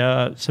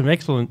 supply some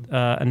excellent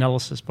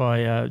analysis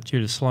by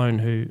Judith Sloan,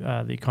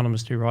 the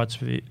economist who writes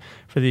for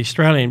the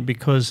Australian,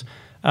 because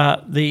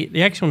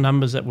the actual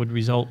numbers that would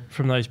result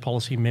from those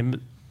policy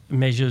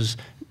measures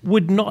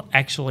would not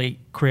actually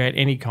create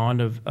any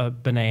kind of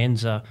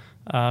bonanza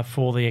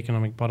for the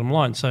economic bottom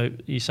line. So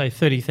you say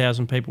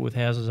 30,000 people with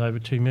houses over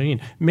 2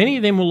 million. Many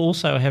of them will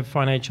also have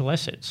financial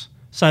assets.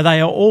 So they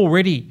are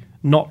already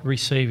not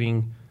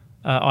receiving,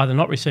 either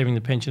not receiving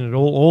the pension at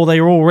all, or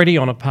they're already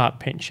on a part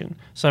pension.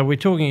 So we're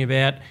talking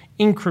about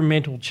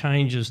incremental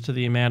changes to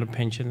the amount of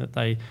pension that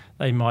they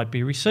might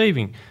be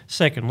receiving.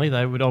 Secondly,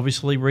 they would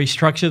obviously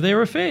restructure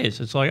their affairs.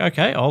 It's like,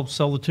 okay, I'll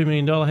sell the $2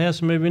 million house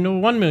and move into a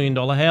 $1 million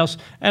house,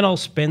 and I'll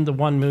spend the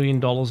 $1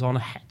 million on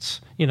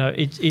hats.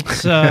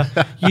 It's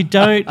you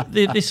don't,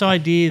 this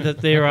idea that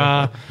there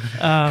are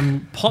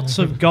pots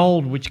of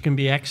gold which can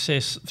be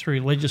accessed through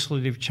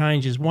legislative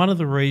change is one of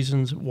the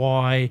reasons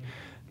why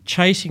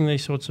chasing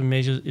these sorts of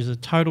measures is a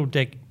total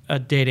dead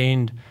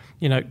end.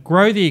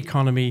 Grow the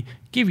economy,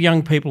 give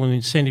young people an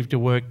incentive to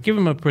work, give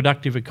them a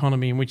productive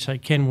economy in which they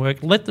can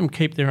work, let them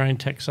keep their own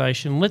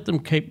taxation, let them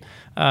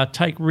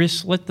take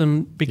risks, let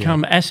them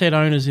become asset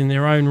owners in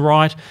their own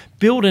right,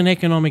 build an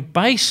economic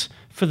base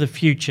for the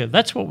future.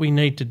 That's what we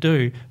need to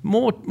do.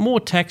 More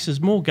taxes,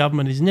 more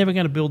government is never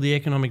going to build the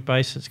economic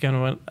base that's going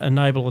to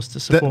enable us to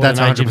support that's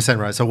an aging 100%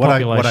 right. So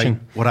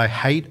what I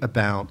hate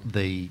about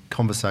the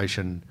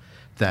conversation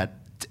that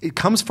it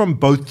comes from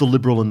both the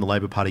Liberal and the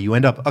Labor Party. You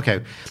end up,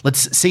 okay,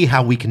 let's see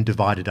how we can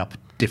divide it up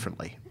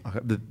differently. Okay,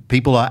 the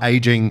people are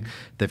aging,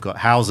 they've got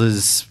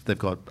houses, they've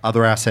got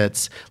other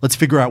assets. Let's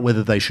figure out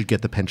whether they should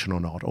get the pension or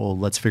not, or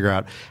let's figure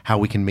out how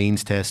we can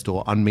means test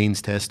or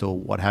unmeans test or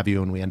what have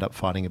you, and we end up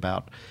fighting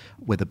about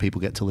whether people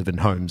get to live in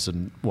homes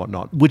and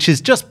whatnot, which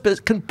is just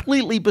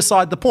completely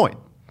beside the point.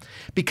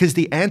 Because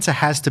the answer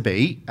has to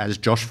be, as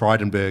Josh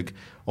Frydenberg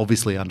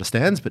obviously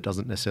understands but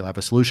doesn't necessarily have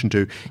a solution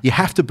to, you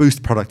have to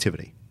boost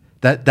productivity.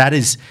 That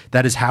is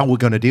how we're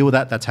going to deal with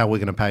that. That's how we're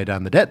going to pay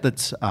down the debt.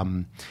 That's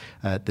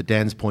that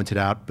Dan's pointed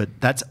out. But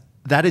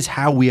that is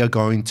how we are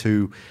going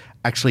to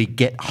actually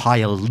get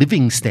higher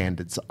living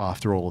standards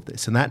after all of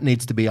this, and that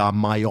needs to be our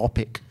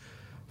myopic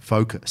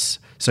focus.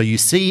 So you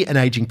see an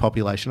aging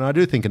population. I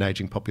do think an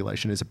aging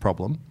population is a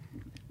problem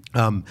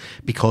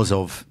because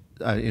of.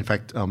 In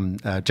fact,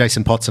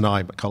 Jason Potts and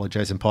my colleague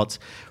Jason Potts,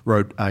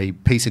 wrote a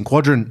piece in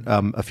Quadrant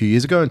a few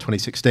years ago in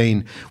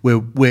 2016 where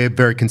we're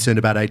very concerned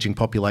about ageing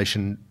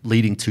population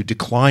leading to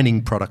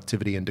declining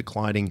productivity and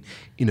declining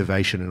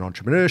innovation and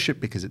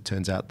entrepreneurship, because it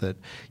turns out that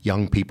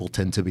young people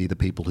tend to be the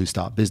people who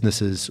start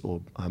businesses,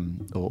 or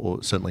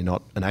certainly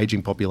not an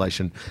ageing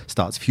population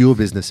starts fewer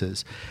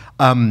businesses.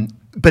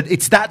 But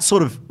it's that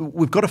sort of,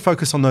 we've got to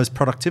focus on those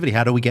productivity.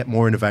 How do we get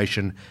more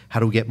innovation? How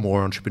do we get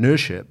more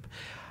entrepreneurship?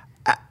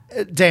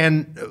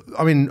 Dan,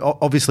 I mean,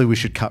 obviously we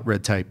should cut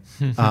red tape,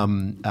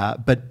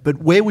 but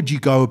where would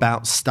you go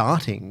about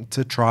starting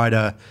to try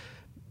to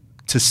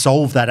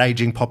solve that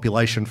ageing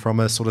population from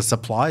a sort of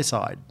supply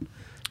side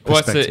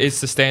perspective? Well,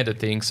 it's the standard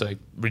thing. So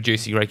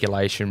reducing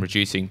regulation,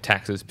 reducing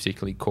taxes,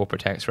 particularly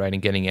corporate tax rate,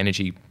 and getting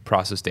energy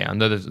prices down.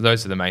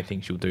 Those are the main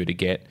things you'll do to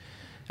get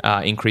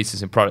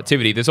increases in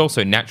productivity. There's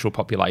also natural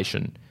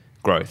population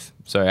growth.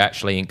 So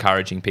actually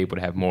encouraging people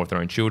to have more of their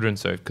own children.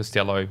 So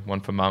Costello, one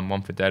for mum,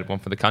 one for dad, one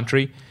for the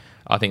country.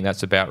 I think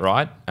that's about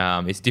right.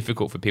 It's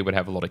difficult for people to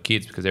have a lot of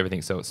kids because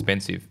everything's so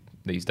expensive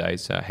these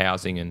days,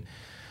 housing and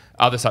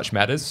other such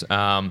matters.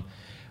 I'm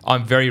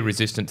very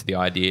resistant to the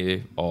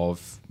idea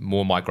of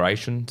more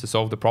migration to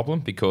solve the problem,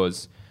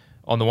 because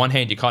on the one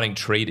hand,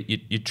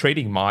 you're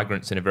treating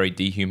migrants in a very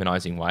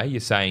dehumanising way.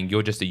 You're saying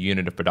you're just a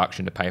unit of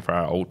production to pay for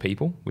our old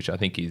people, which I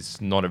think is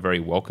not a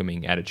very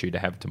welcoming attitude to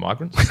have to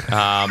migrants.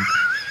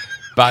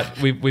 But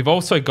we've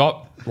also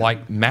got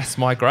like mass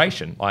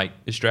migration. Like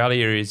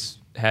Australia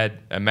had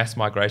a mass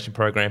migration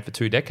program for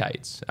 2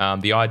 decades.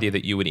 The idea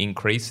that you would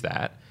increase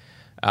that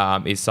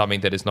is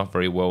something that is not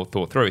very well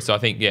thought through. So I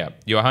think,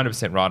 you're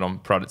 100% right on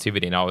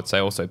productivity, and I would say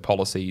also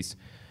policies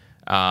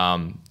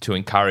to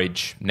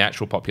encourage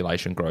natural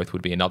population growth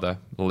would be another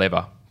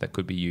lever that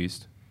could be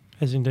used.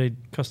 As indeed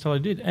Costello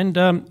did. And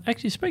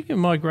actually, speaking of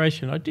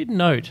migration, I did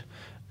note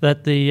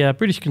that the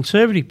British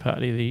Conservative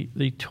Party,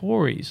 the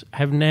Tories,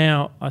 have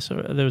now, I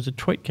saw there was a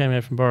tweet came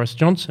out from Boris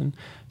Johnson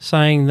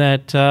saying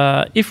that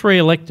if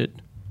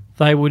re-elected,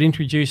 they would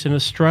introduce an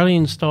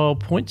Australian-style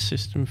point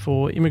system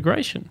for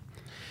immigration.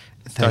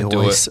 They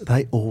always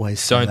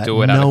say don't that.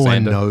 Do it, no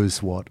Alexander. one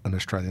knows what an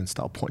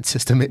Australian-style point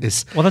system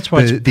is. Well, that's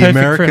why the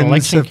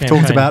Americans have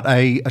talked about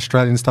a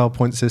Australian-style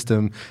point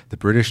system. The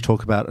British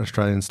talk about an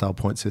Australian-style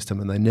point system,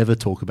 and they never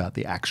talk about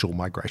the actual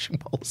migration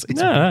policies.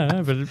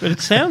 No, but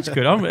it sounds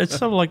good. It's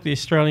sort of like the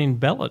Australian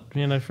ballot,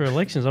 for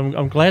elections.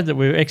 I'm glad that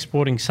we're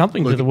exporting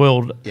something to the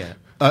world. Yeah.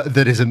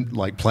 That isn't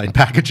like plain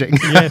packaging.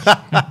 Yes.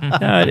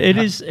 No, it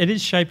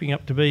is shaping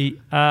up to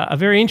be a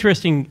very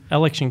interesting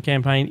election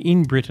campaign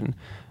in Britain.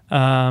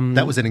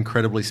 That was an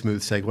incredibly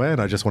smooth segue,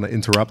 and I just want to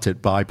interrupt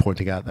it by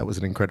pointing out that was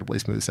an incredibly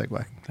smooth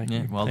segue. Thank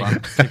you. Well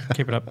done.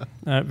 Keep it up.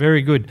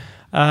 Very good.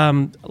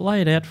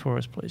 Lay it out for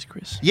us, please,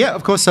 Chris. Yeah,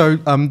 of course. So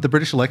the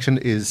British election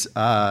is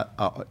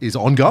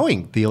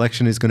ongoing. The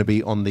election is going to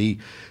be on the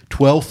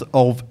 12th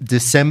of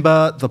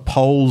December. The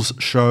polls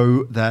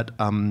show that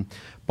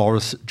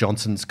Boris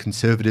Johnson's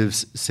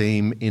Conservatives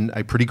seem in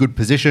a pretty good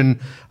position.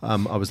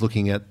 I was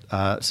looking at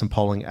some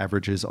polling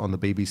averages on the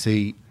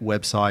BBC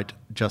website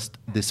just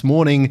this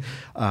morning.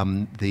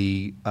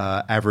 The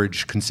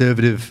average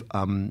Conservative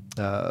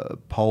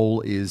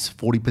poll is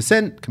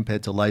 40%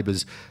 compared to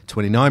Labor's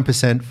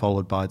 29%,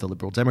 followed by the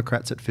Liberal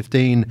Democrats at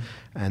 15%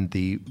 and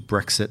the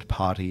Brexit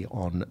Party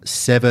on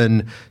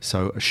 7%.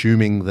 So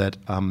assuming that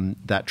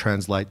that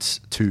translates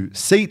to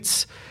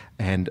seats,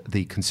 and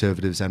the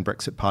Conservatives and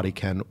Brexit Party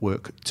can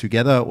work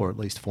together, or at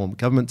least form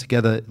government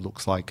together, it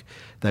looks like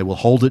they will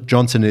hold it.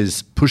 Johnson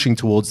is pushing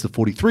towards the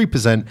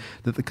 43%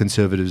 that the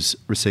Conservatives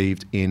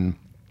received in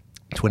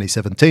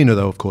 2017,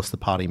 although, of course, the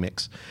party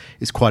mix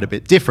is quite a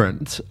bit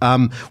different.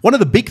 One of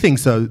the big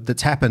things, though,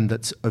 that's happened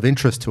that's of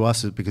interest to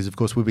us is because, of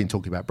course, we've been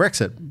talking about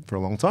Brexit for a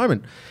long time,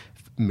 and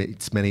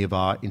it's many of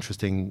our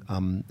interesting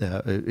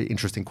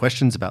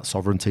questions about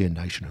sovereignty and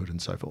nationhood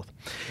and so forth,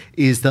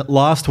 is that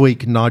last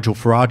week Nigel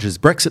Farage's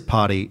Brexit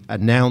party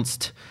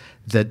announced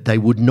that they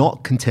would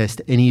not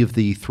contest any of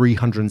the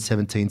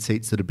 317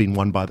 seats that have been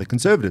won by the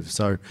Conservatives.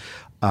 So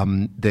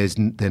they're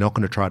not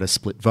going to try to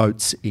split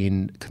votes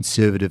in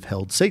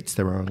Conservative-held seats.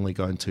 They're only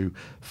going to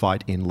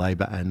fight in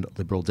Labor and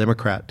Liberal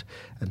Democrat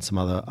and some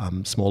other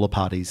smaller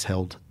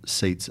parties-held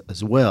seats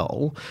as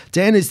well.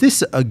 Dan, is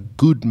this a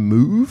good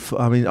move?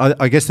 I mean,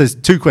 I guess there's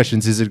two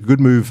questions. Is it a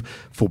good move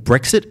for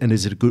Brexit, and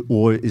is it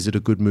a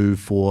good move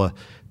for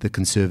the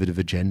Conservative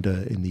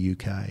agenda in the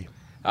UK?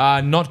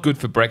 Not good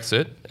for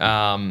Brexit.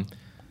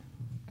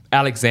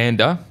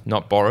 Alexander,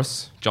 not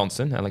Boris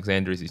Johnson,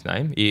 Alexander is his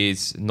name,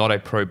 is not a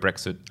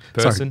pro-Brexit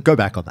person. Sorry, go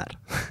back on that.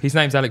 His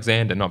name's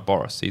Alexander, not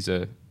Boris. He's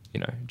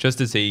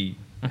just as he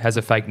has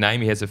a fake name,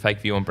 he has a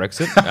fake view on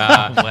Brexit.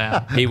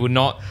 Wow. He would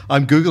not...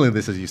 I'm Googling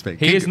this as you speak.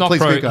 He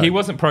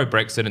wasn't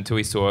pro-Brexit until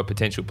he saw a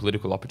potential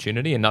political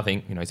opportunity, and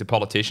nothing, he's a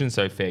politician,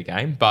 so fair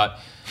game. But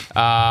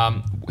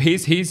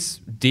his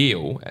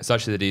deal,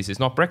 such as it is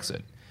not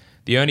Brexit.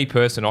 The only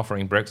person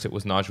offering Brexit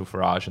was Nigel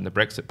Farage and the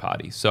Brexit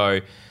Party.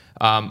 So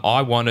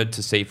I wanted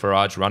to see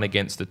Farage run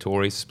against the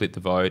Tories, split the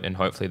vote, and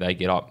hopefully they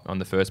get up on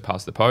the first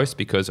past the post,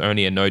 because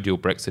only a no-deal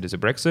Brexit is a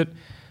Brexit.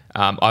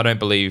 I don't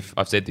believe,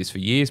 I've said this for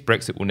years,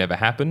 Brexit will never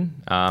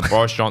happen.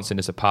 Boris Johnson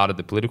is a part of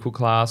the political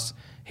class.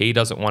 He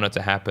doesn't want it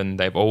to happen.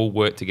 They've all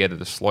worked together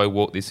to slow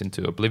walk this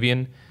into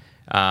oblivion.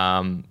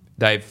 Under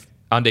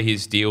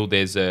his deal,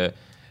 there's a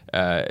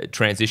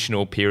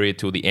transitional period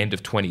till the end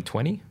of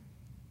 2020.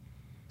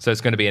 So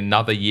it's going to be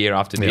another year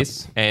after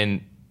this,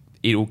 and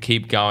it will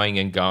keep going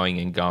and going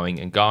and going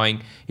and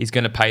going. He's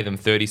going to pay them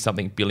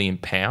 30-something billion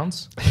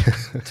pounds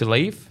to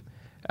leave.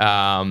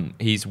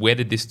 He's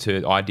wedded this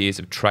to ideas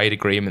of trade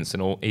agreements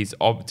and all. He's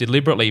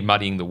deliberately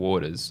muddying the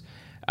waters.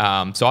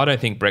 So I don't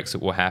think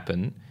Brexit will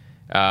happen.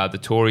 The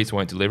Tories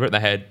won't deliver it. They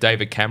had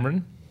David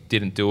Cameron,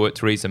 didn't do it.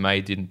 Theresa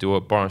May didn't do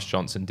it. Boris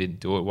Johnson didn't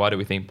do it. Why do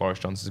we think Boris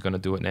Johnson is going to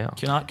do it now?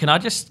 Can I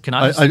just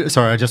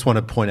sorry, I just want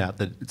to point out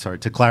that,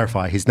 to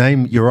clarify, his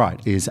name, you're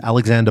right, is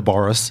Alexander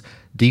Boris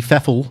de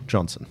Pfeffel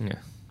Johnson. Yeah.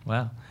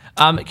 Wow.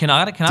 Can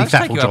I just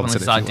take you up on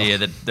this idea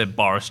that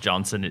Boris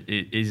Johnson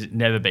is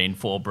never been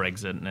for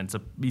Brexit, and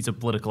he's a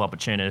political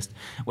opportunist?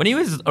 When he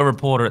was a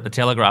reporter at The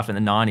Telegraph in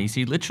the 90s,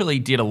 he literally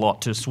did a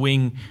lot to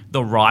swing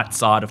the right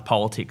side of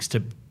politics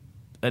to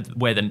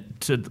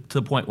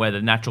the point where the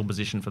natural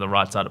position for the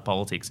right side of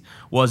politics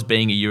was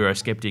being a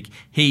Eurosceptic.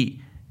 He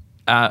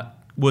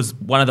was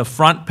one of the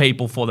front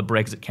people for the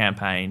Brexit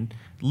campaign,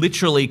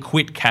 literally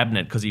quit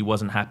cabinet because he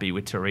wasn't happy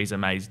with Theresa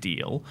May's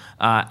deal.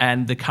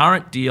 And the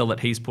current deal that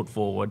he's put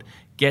forward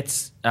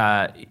gets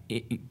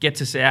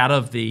us out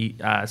of the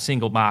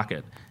single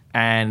market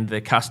and the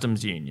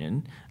customs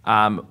union,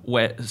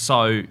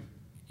 so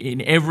in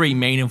every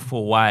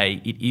meaningful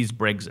way, it is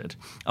Brexit.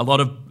 A lot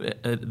of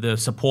the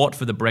support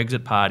for the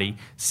Brexit Party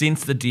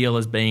since the deal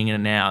is being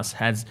announced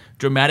has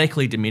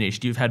dramatically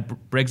diminished. You've had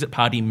Brexit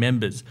Party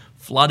members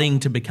flooding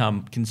to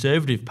become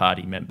Conservative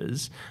Party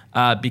members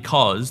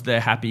because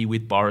they're happy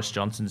with Boris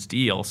Johnson's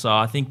deal. So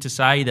I think to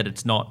say that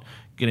it's not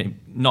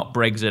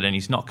Brexit and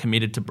he's not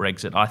committed to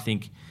Brexit, I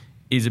think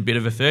is a bit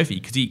of a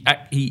furphy, because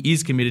he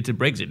is committed to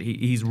Brexit.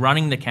 He's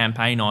running the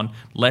campaign on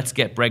let's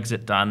get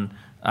Brexit done.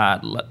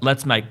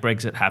 Let's make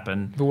Brexit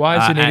happen. But why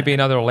does there need to be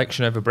another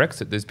election over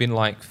Brexit? There's been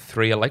like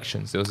 3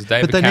 elections. There was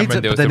David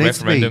Cameron, there was the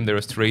referendum, there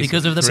was Theresa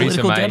because of the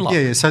political deadlock.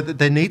 Yeah, so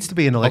there needs to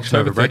be an election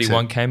October over Brexit.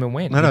 31 came and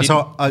went. No.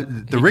 So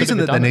the reason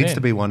that there needs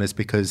to be one is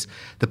because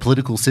the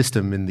political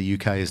system in the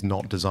UK is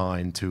not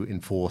designed to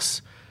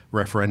enforce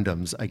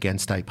referendums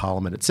against a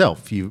parliament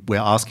itself. We're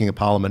asking a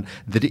parliament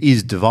that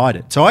is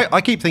divided. So I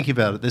keep thinking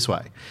about it this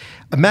way.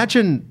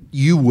 Imagine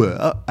you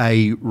were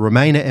a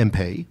Remainer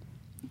MP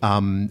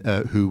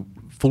who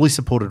fully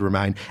supported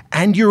Remain,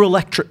 and your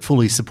electorate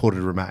fully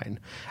supported Remain.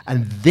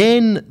 And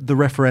then the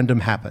referendum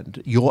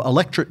happened. Your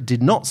electorate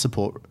did not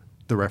support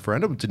the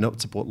referendum, did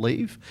not support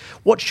Leave.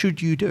 What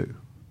should you do?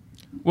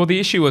 Well, the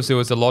issue was there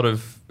was a lot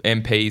of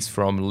MPs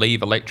from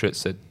Leave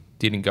electorates that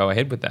didn't go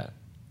ahead with that.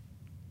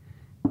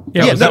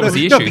 That was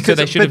the issue. Because, so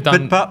they should have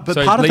done. But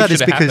part of that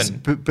is because.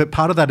 But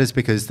part of that is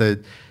because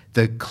the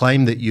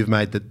claim that you've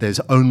made that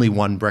there's only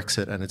one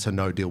Brexit and it's a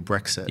no-deal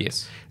Brexit.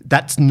 Yes,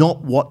 that's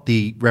not what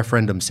the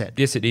referendum said.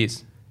 Yes, it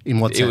is. In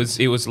what sense?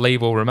 It was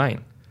Leave or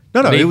Remain.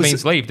 No, Leave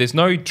means Leave. There's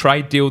no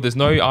trade deal. There's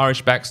no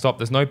Irish backstop.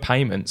 There's no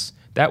payments.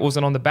 That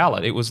wasn't on the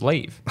ballot. It was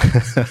Leave.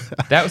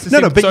 That was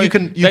the but you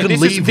can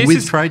leave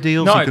with trade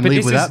deals. No, you can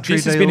leave without trade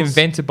deals. This has been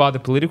invented by the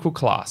political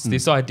class.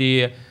 This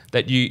idea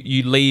that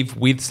you leave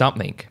with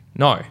something.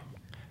 No,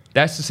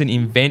 that's just an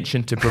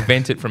invention to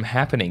prevent it from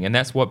happening, and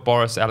that's what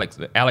Boris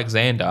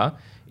Alexander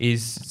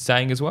is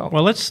saying as well.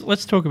 Well,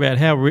 let's talk about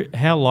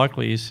how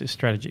likely is this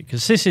strategy,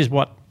 because this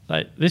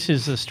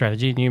is a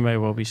strategy, and you may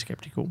well be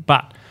sceptical,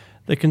 but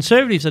the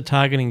Conservatives are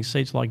targeting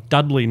seats like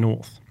Dudley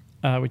North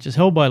which is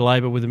held by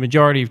Labor with a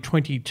majority of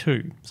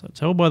 22. So it's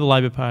held by the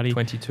Labor Party.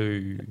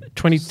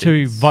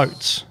 22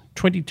 votes.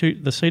 22.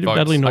 The seat of Votes,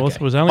 Dudley North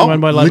okay. was only won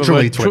by Labor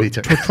literally by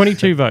 22.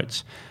 22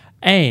 votes.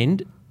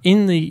 And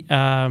in the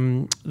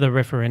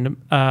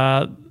referendum,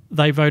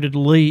 they voted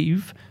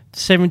Leave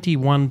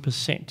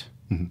 71%.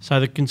 So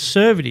the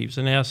Conservatives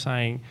are now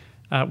saying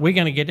we're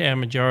going to get our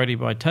majority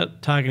by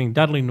targeting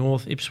Dudley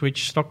North,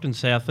 Ipswich, Stockton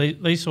South,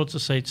 these sorts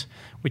of seats,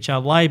 which are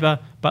Labor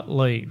but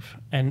Leave,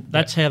 and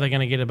that's how they're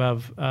going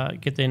to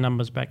get their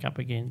numbers back up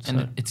again. So.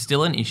 And it's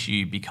still an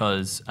issue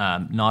because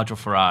Nigel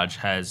Farage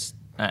has,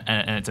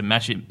 and it's a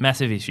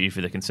massive issue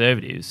for the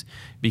Conservatives,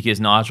 because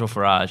Nigel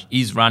Farage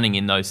is running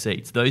in those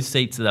seats. Those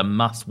seats that are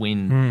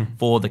must-win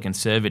for the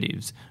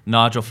Conservatives,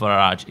 Nigel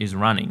Farage is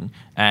running.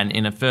 And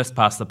in a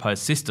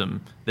first-past-the-post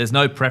system, there's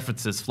no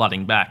preferences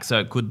flooding back. So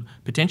it could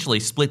potentially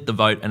split the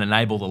vote and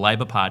enable the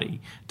Labor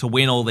Party to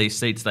win all these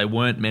seats they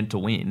weren't meant to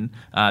win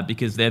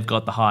because they've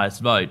got the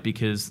highest vote,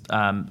 because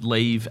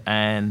Leave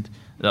and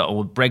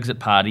or Brexit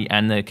Party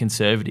and the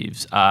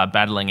Conservatives are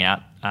battling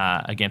out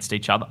against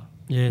each other.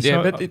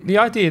 Yeah, but the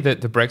idea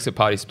that the Brexit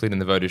Party is splitting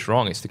the vote is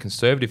wrong. It's the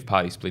Conservative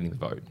Party splitting the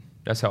vote.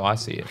 That's how I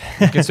see it.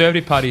 The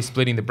Conservative Party is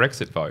splitting the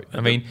Brexit vote.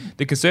 I mean,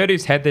 the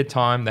Conservatives had their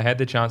time. They had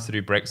the chance to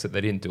do Brexit. They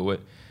didn't do it.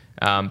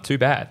 Too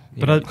bad.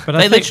 But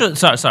They literally,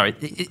 sorry.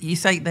 You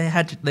say they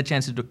had the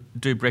chance to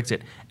do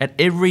Brexit. At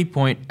every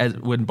point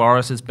when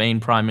Boris has been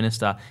Prime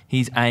Minister,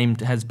 his aim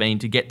has been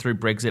to get through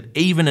Brexit,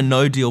 even a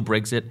no-deal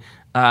Brexit.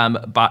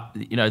 But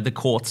the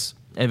courts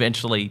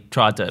eventually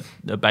tried to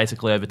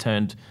basically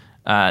overturned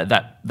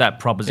that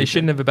proposition. He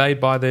shouldn't have obeyed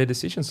by their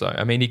decisions, though.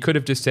 I mean, he could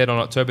have just said on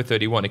October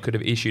 31, he could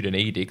have issued an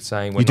edict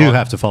saying... You do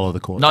have to follow the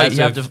court. No,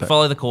 you have to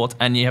follow the courts,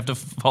 and you have to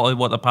follow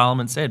what the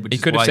Parliament said. Which He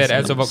could have said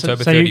as of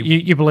October 30... So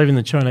you believe in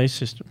the Chinese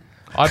system?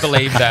 I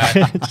believe that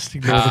Just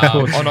ignore the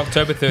courts. on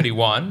October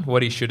 31,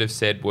 what he should have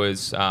said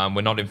was,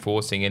 we're not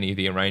enforcing any of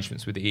the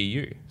arrangements with the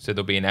EU, so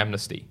there'll be an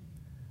amnesty.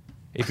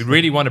 If he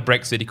really wanted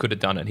Brexit, he could have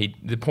done it.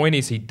 The point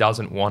is he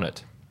doesn't want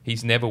it.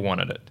 He's never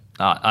wanted it.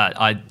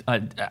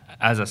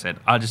 As I said,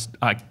 I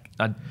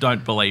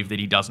don't believe that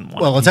he doesn't want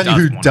it. Well, I'll tell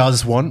you who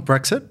does want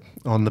Brexit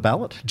on the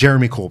ballot.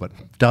 Jeremy Corbyn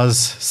does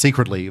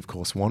secretly, of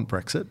course, want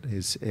Brexit.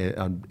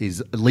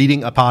 Is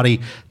leading a party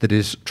that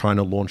is trying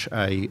to launch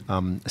a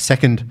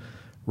second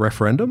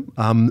referendum.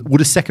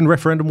 Would a second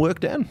referendum work,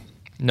 Dan?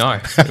 No.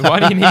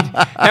 Why do you need...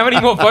 How many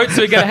more votes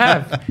are we going to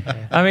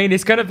have? I mean,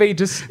 it's going to be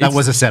just... That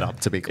was a setup,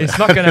 to be clear. It's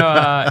not going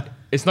to...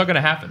 it's not going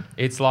to happen.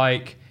 It's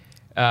like...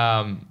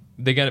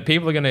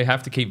 people are going to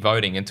have to keep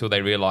voting until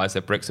they realise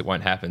that Brexit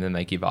won't happen, then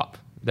they give up.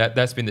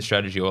 That's been the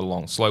strategy all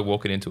along. Slow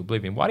walking into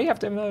oblivion. Why do you have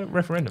to have a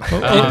referendum?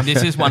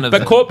 This is one of but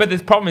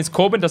the problem is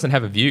Corbyn doesn't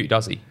have a view,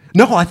 does he?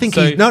 No, I think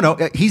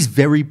he's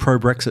very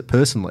pro-Brexit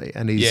personally,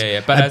 and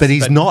but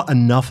he's not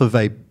enough of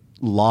a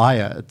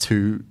liar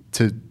to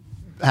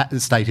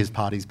state his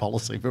party's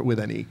policy, but with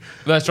any...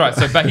 That's right.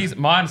 So, but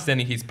my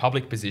understanding, his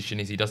public position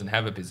is he doesn't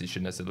have a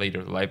position as the leader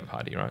of the Labor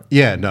Party, right?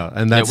 Yeah, no,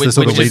 and that's the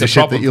sort of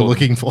leadership that you're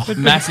looking for.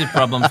 Massive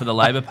problem for the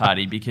Labor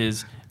Party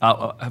because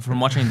from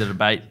watching the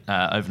debate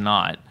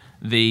overnight,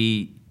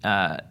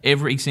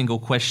 every single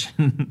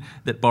question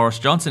that Boris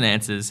Johnson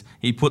answers,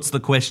 he puts the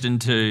question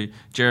to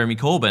Jeremy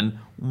Corbyn: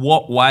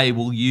 what way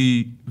will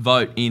you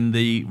vote in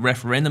the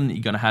referendum that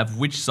you're going to have?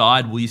 Which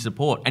side will you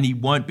support? And he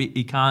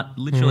can't,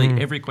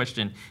 literally every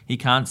question, he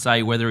can't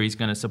say whether he's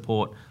going to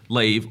support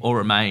Leave or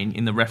Remain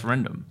in the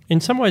referendum. In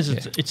some ways,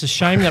 it's a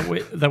shame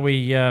that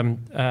we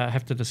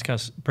have to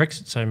discuss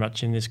Brexit so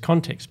much in this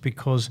context,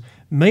 because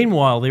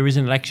meanwhile there is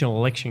an actual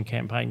election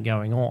campaign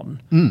going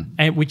on,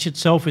 and which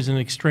itself is an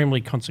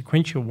extremely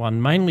consequential one,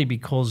 mainly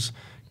because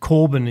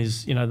Corbyn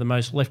is, the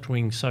most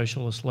left-wing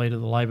socialist leader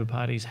the Labor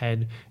Party's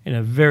had in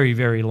a very,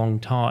 very long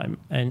time,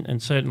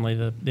 and certainly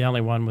the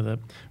only one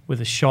with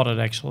a shot at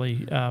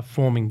actually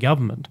forming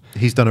government.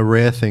 He's done a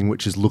rare thing,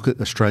 which is look at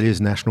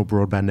Australia's national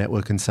broadband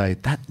network and say,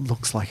 that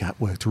looks like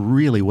that worked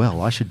really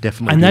well. I should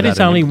definitely do that. And that is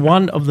only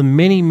one of the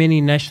many,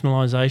 many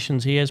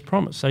nationalisations he has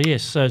promised. So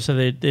yes, so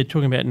they're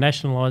talking about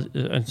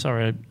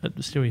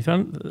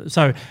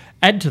So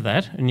add to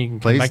that, and you can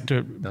come back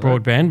to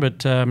broadband,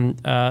 but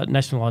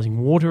nationalising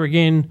water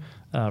again,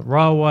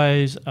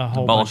 railways, a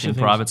whole bunch of things.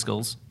 Private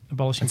schools,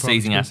 abolishing private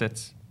seizing schools.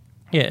 assets.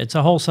 Yeah, it's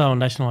a wholesale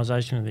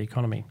nationalisation of the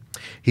economy.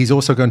 He's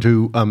also going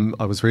to,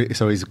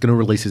 so he's going to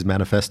release his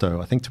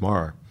manifesto, I think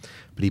tomorrow,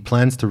 but he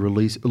plans to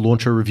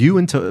launch a review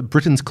into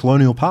Britain's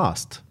colonial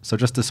past. So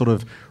just a sort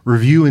of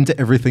review into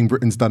everything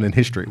Britain's done in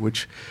history,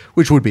 which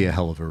would be a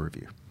hell of a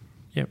review.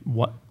 Yeah,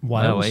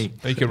 Wales.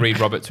 You can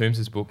read Robert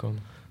Toombs' book on...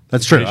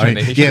 That's true.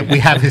 We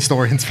have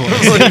historians for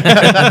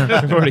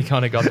us. We've already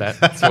kind of got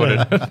that sorted.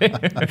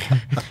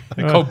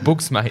 They're called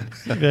books, mate.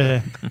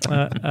 Yeah.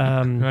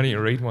 Why don't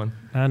you read one?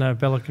 I know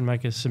Bella can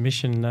make a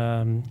submission.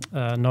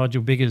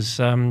 Nigel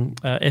Bigger's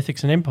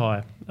Ethics and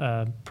Empire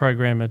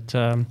program at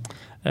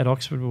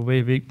Oxford will be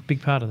a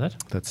big part of that.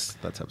 That's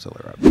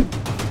absolutely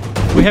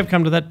right. We have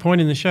come to that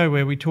point in the show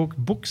where we talk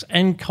books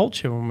and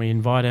culture when we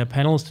invite our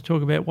panellists to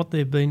talk about what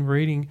they've been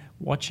reading,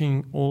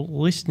 watching, or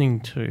listening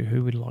to.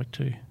 Who would like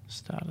to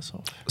start us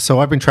off? So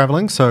I've been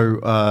traveling, so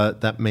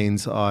that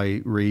means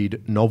I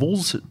read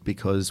novels,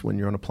 because when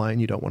you're on a plane,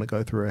 you don't want to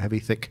go through a heavy,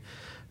 thick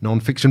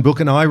non-fiction book.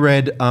 And I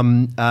read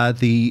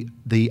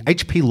the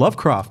H.P.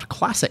 Lovecraft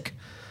classic,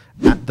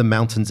 At the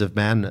Mountains of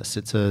Madness.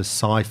 It's a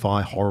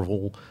sci-fi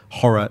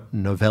horror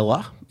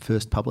novella,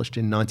 first published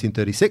in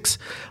 1936.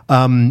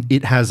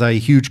 It has a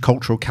huge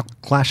cultural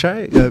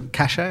cachet,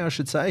 I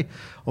should say.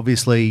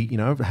 Obviously,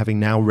 having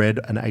now read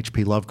an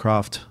H.P.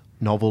 Lovecraft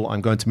novel,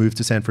 I'm going to move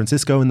to San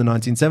Francisco in the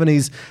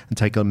 1970s and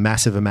take a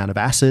massive amount of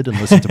acid and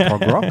listen to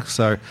prog rock.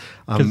 So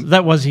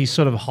that was his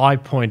sort of high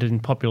point in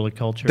popular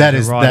culture. That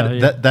as is a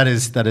writer,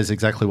 that is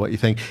exactly what you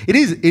think. It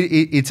is.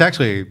 It's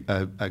actually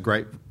a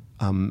great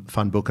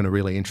fun book and a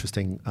really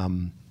interesting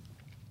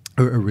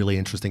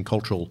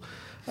cultural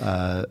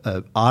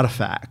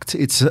artifact.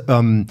 It's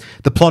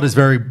the plot is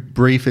very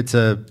brief. It's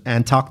a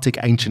Antarctic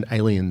ancient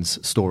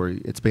aliens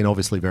story. It's been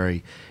obviously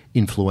very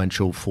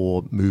influential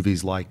for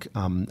movies like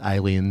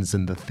Aliens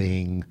and The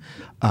Thing,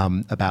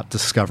 about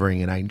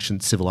discovering an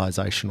ancient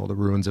civilization or the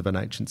ruins of an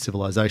ancient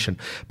civilization.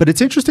 But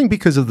it's interesting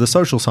because of the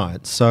social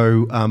science.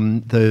 So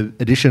the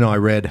edition I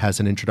read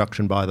has an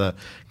introduction by the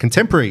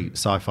contemporary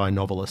sci-fi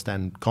novelist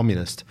and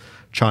communist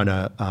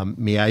China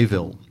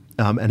Mieville,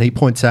 and he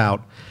points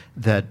out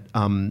that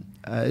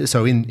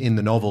so in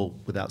the novel,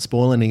 without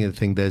spoiling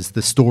anything, there's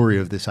the story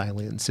of this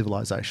alien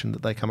civilization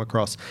that they come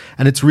across.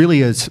 And it's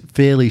really a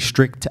fairly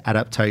strict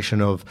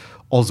adaptation of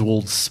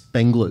Oswald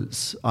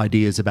Spengler's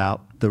ideas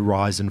about the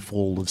rise and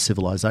fall of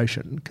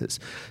civilization. Because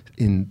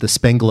in the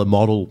Spengler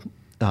model,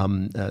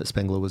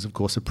 Spengler was, of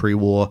course, a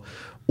pre-war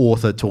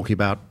author talking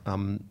about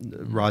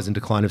rise and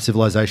decline of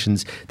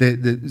civilizations.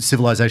 The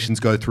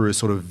civilizations go through a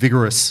sort of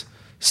vigorous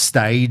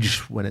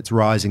stage when it's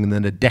rising, and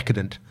then a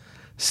decadent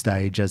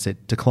stage as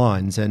it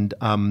declines. And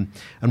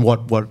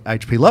what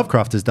H.P.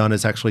 Lovecraft has done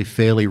is actually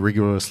fairly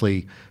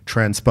rigorously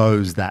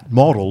transpose that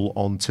model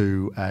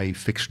onto a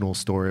fictional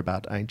story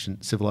about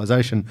ancient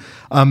civilization.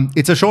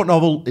 It's a short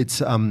novel.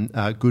 It's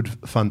good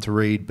fun to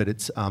read, but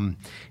it's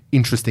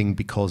interesting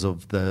because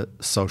of the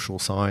social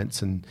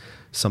science and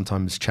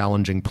sometimes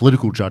challenging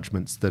political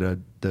judgments that are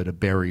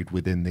buried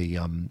within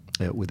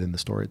the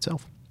story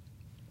itself.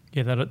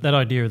 Yeah, that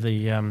idea of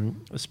the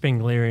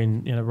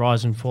Spenglerian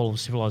rise and fall of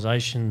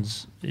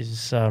civilizations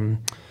is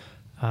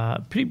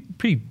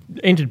pretty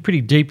entered pretty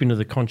deep into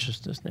the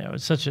consciousness now.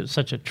 It's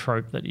such a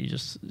trope that you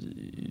just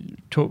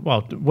talk.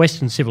 Well,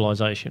 Western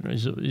civilization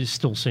is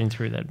still seen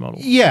through that model.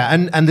 Yeah,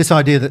 and this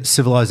idea that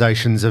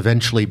civilizations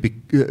eventually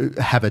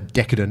have a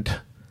decadent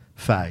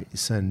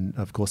phase, and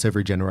of course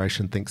every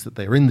generation thinks that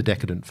they're in the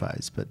decadent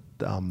phase, but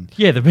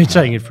yeah, they've been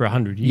saying it for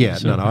 100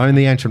 years. Yeah, no, and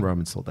the ancient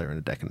Romans thought they were in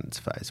a decadence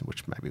phase,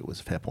 which maybe it was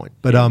a fair point.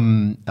 But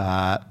Cato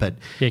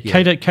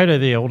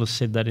the Elder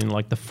said that in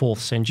like the 4th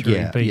century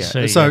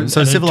BC. Yeah. So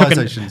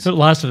civilizations it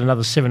lasted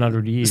another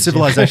 700 years.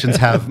 Civilizations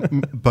have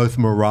both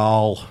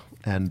morale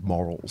and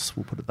morals.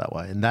 We'll put it that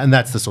way, and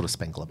that's the sort of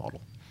Spengler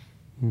model.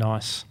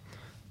 Nice,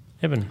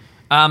 Evan.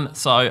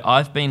 So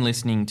I've been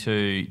listening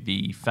to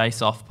the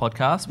Face Off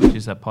podcast, which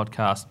is a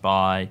podcast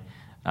by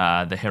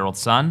the Herald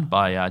Sun,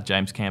 by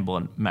James Campbell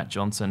and Matt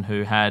Johnson,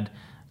 who had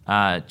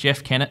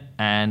Jeff Kennett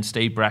and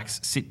Steve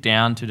Bracks sit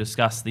down to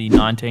discuss the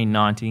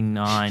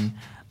 1999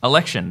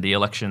 election, the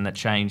election that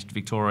changed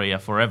Victoria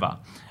forever.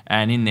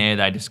 And in there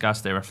they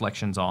discussed their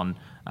reflections on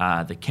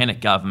the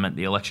Kennett government,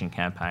 the election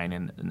campaign,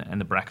 and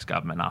the Bracks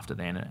government after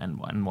then,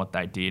 and what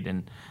they did.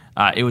 And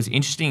it was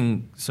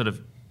interesting sort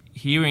of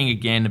hearing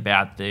again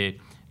about the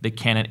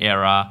Kennett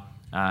era,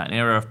 an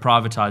era of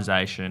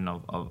privatisation,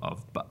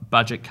 of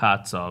budget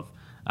cuts, of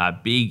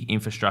big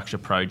infrastructure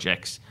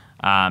projects,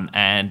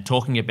 and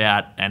talking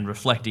about and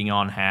reflecting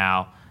on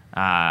how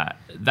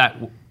that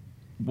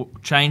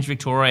changed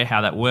Victoria, how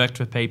that worked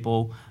for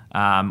people,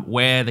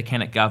 where the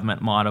Kennett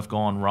government might have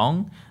gone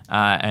wrong,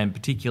 and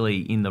particularly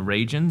in the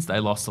regions. They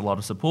lost a lot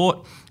of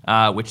support,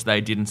 which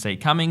they didn't see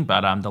coming,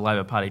 but the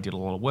Labor Party did a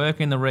lot of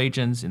work in the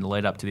regions in the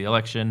lead up to the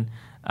election.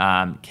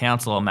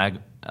 Council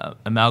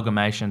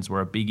amalgamations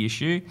were a big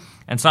issue,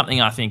 and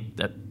something I think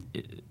that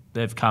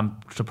they've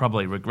come to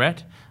probably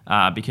regret,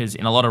 because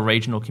in a lot of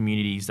regional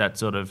communities that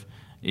sort of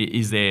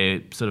is their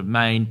sort of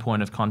main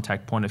point of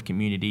contact, point of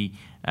community,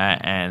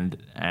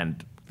 and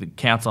the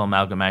council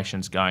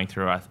amalgamations going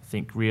through, I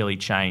think, really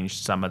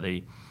changed some of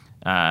the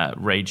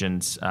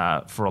regions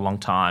for a long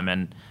time.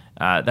 And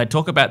they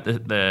talk about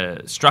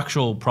the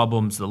structural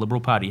problems the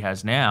Liberal Party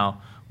has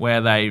now, where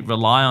they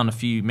rely on a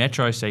few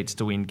metro seats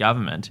to win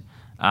government,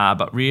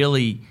 but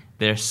really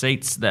they're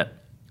seats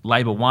that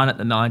Labor won at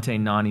the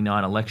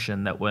 1999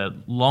 election that were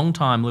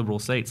long-time Liberal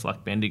seats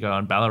like Bendigo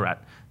and Ballarat.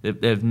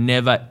 They've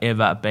never,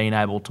 ever been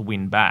able to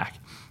win back.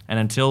 And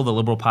until the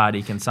Liberal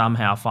Party can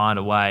somehow find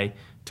a way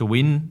to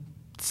win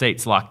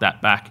seats like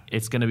that back,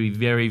 it's going to be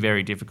very,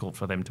 very difficult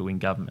for them to win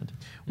government.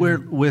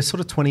 We're sort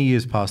of 20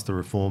 years past the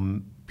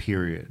reform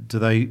period. Do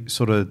they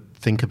sort of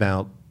think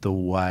about the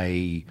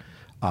way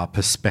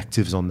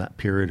perspectives on that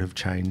period have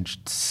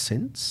changed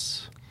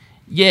since?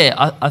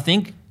 Yeah, I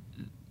think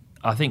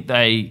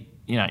they,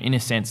 in a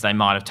sense, they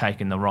might have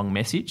taken the wrong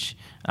message.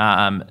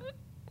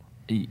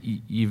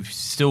 you've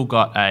still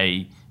got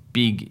a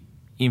big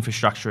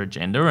infrastructure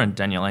agenda, and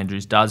Daniel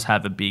Andrews does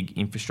have a big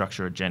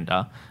infrastructure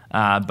agenda.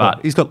 But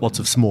he's got lots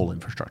of small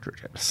infrastructure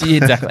agendas.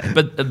 Exactly.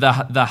 But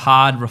the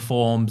hard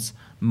reforms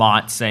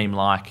might seem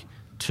like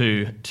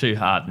too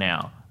hard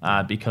now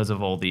because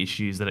of all the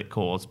issues that it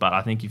caused. But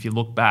I think if you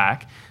look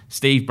back,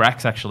 Steve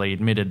Bracks actually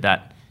admitted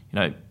that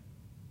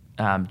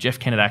Jeff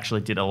Kennett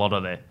actually did a lot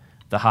of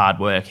the hard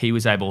work. He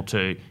was able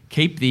to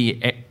keep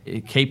the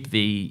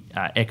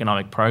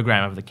economic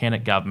program of the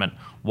Kennett government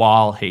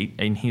while he,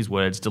 in his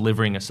words,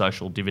 delivering a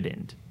social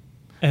dividend.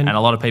 And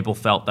a lot of people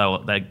felt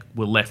they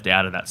were left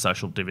out of that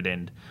social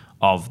dividend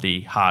of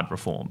the hard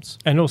reforms.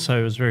 And also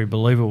it was very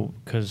believable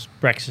because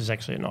Brax is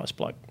actually a nice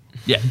bloke.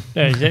 Yeah.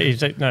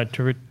 He's a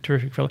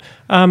terrific fellow.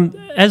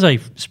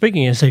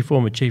 Speaking as a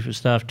former Chief of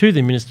Staff to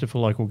the Minister for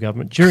Local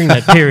Government, during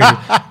that period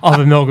of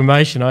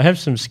amalgamation, I have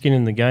some skin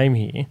in the game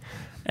here.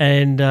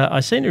 And I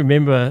seem to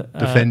remember...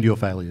 defend your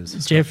failures.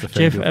 Jeff,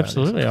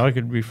 absolutely. I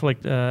could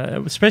reflect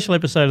a special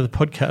episode of the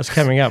podcast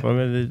coming up. I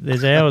mean,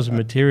 there's hours of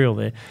material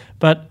there.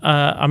 But,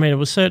 it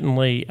was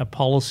certainly a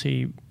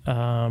policy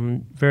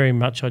very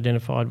much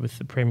identified with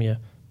the Premier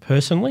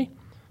personally.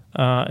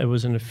 It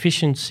was an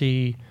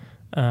efficiency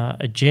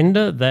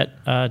agenda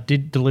that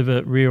did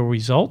deliver real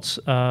results,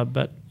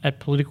 but at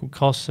political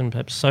costs and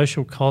perhaps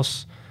social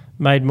costs,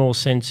 made more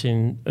sense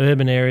in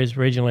urban areas,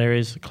 regional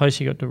areas. The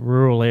closer you got to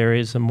rural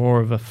areas, the more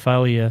of a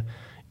failure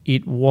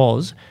it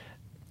was.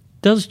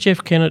 Does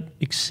Jeff Kennett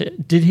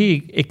did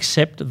he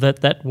accept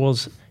that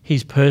was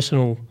his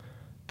personal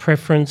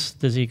preference?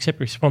 Does he accept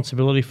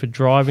responsibility for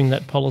driving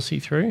that policy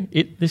through?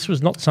 This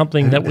was not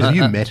something that was... Have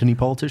you met any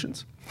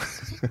politicians?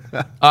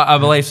 I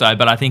believe so,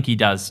 but I think he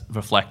does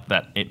reflect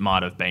that it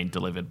might have been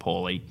delivered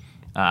poorly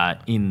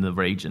in the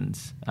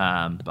regions.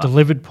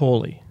 Delivered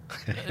poorly?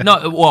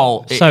 No,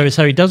 well... So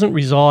he doesn't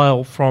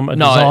resile from a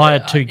desire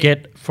to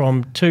get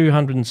from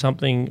 200 and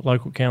something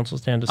local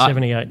councils down to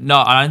 78. No,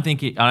 I don't think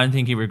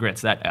he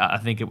regrets that. I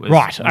think it was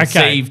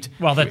received.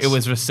 Okay. Well, it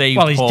was received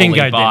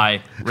poorly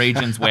by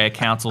regions where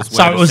councils were.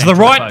 So it was the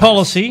right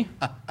policy,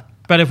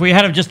 but if we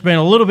had have just been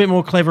a little bit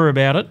more clever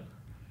about it,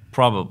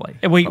 probably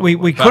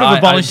we could have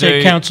abolished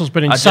their councils,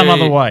 but in some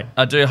other way.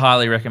 I do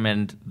highly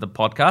recommend the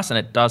podcast, and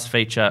it does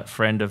feature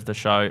friend of the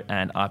show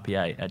and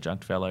IPA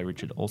adjunct fellow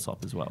Richard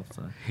Alsop as well.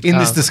 So. In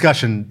this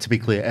discussion, to be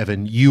clear,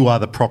 Evan, you are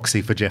the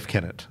proxy for Jeff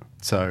Kennett.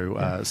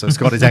 So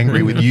Scott is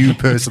angry with you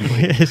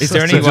personally. Is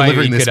there any way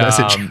you could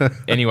message.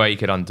 any way you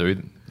could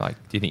undo? Like,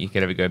 do you think you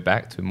could ever go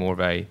back to more of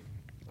a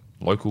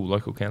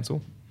local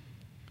council?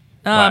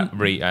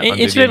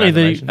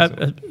 Incidentally,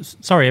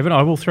 sorry, Evan,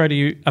 I will throw to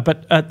you.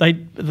 But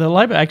the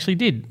Labor actually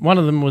did. One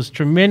of them was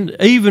tremendous,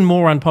 even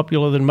more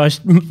unpopular than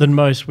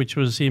most, which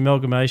was the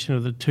amalgamation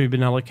of the two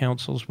Benalla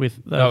councils with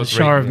the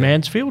Shire of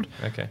Mansfield.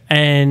 Okay,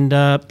 and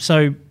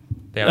so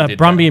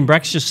Brumby and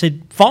Brax just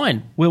said,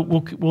 "Fine,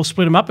 we'll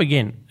split them up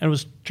again," and it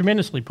was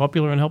tremendously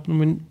popular and helped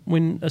them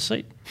win a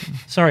seat.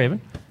 Sorry,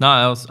 Evan. No,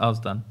 I was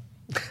done.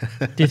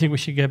 Do you think we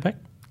should go back?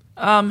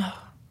 I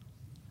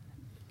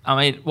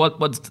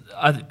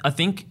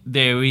think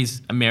there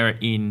is a merit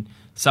in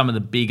some of the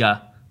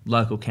bigger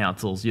local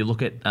councils. You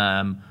look at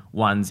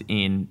ones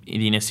in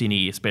the inner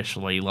city,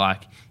 especially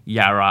like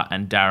Yarra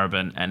and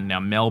Darebin and now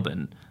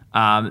Melbourne.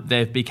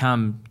 They've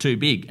become too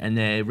big, and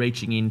they're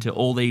reaching into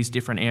all these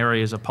different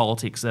areas of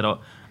politics that are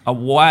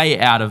way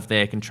out of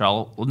their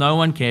control. No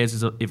one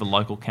cares if a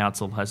local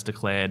council has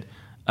declared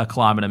a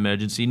climate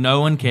emergency. No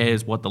one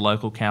cares what the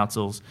local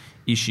council's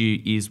issue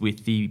is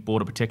with the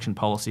border protection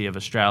policy of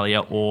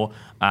Australia, or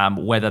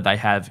whether they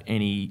have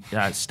any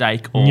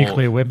stake or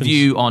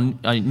view on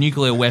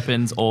nuclear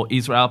weapons or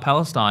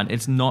Israel-Palestine.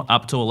 It's not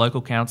up to a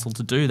local council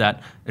to do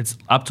that. It's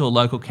up to a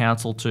local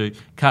council to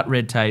cut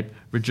red tape,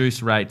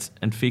 reduce rates,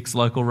 and fix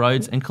local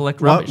roads and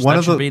collect rubbish.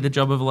 That should be the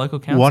job of a local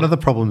council. One of the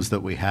problems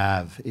that we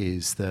have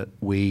is that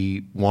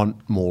we want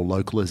more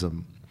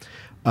localism,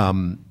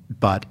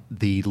 but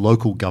the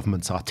local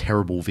governments are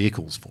terrible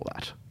vehicles for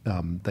that.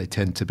 They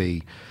tend to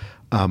be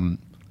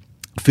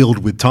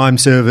filled with time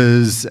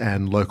servers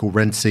and local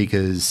rent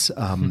seekers,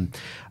 and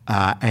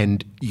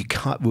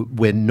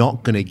we're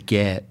not going to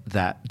get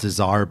that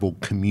desirable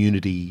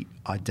community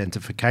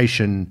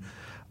identification,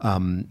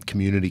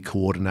 community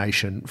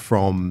coordination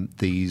from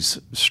these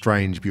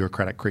strange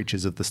bureaucratic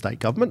creatures of the state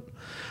government.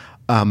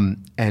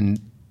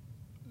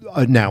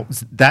 Now,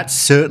 that's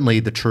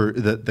certainly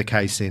the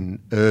case in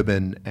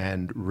urban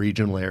and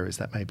regional areas.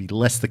 That may be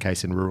less the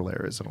case in rural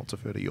areas, and I'll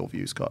defer to your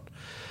view, Scott.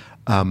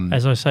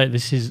 As I say,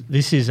 this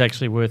is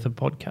actually worth a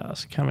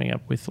podcast coming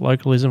up with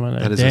localism. I know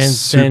that is a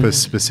super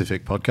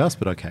specific podcast,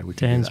 but okay, we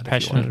can Dan's do that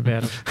passionate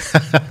about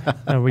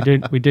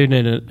it. We do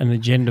need an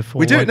agenda for.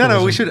 We do. Localism.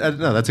 No, we should.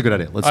 No, that's a good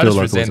idea. Let's do a localism.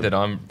 I just resent that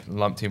I'm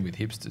lumped in with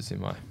hipsters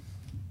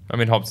I'm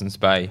in Hobson's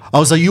Bay.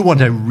 Oh, so you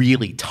want a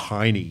really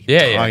tiny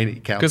council?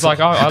 Because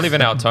I live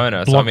in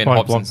Altona, so I'm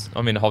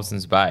in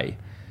Hobson's Bay,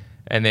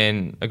 And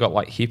then I got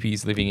like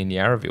hippies living in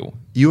Yarraville.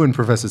 You and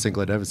Professor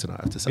Sinclair Davidson, I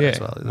have to say as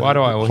well. Why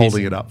do I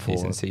holding it up for?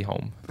 He's in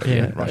Seaholm.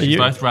 Yeah. Right. You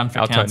both run for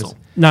Altona's. council.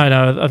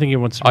 No, I think he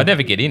wants. I'd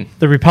never get in.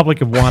 The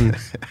Republic of One.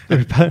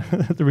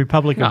 the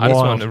Republic No, of I just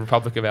Wild. want the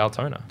Republic of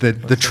Altona.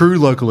 The true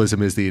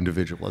localism is the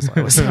individual, as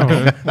I was saying.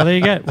 Well, there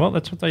you go. Well,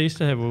 that's what they used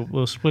to have.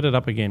 We'll split it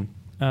up again.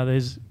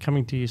 There's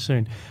coming to you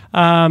soon.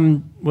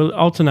 Well,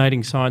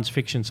 alternating science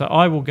fiction. So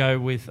I will go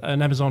with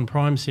an Amazon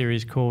Prime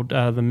series called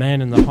The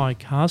Man in the High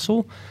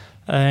Castle.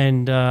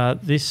 And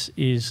this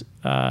is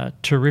a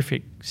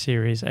terrific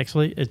series,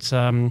 actually. It's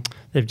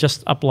they've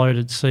just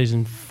uploaded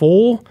season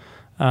 4,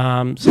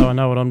 so I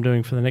know what I'm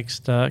doing for the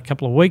next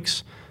couple of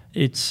weeks.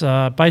 It's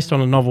based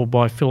on a novel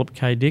by Philip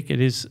K. Dick.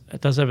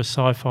 It does have a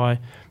sci-fi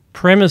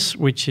premise,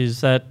 which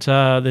is that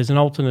there's an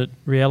alternate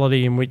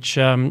reality in which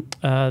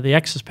the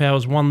Axis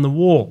powers won the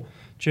war.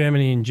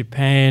 Germany and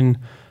Japan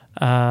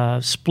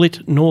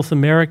split North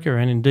America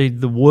and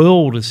indeed the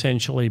world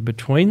essentially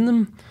between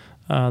them.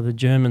 The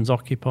Germans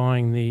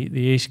occupying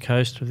the east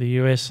coast of the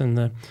US and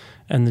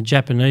the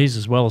Japanese,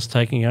 as well as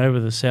taking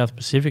over the South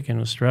Pacific and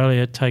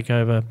Australia, take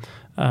over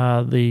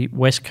the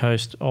west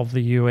coast of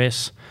the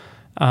US.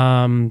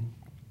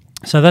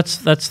 So that's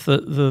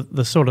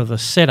the sort of the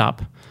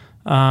setup.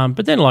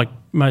 But then, like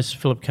most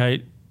Philip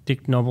K.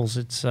 Dick novels,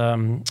 it's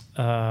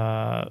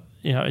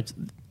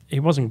he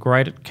wasn't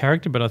great at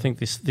character, but I think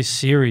this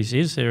series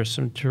is. There are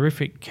some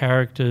terrific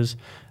characters.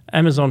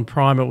 Amazon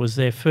Prime, it was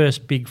their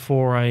first big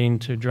foray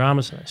into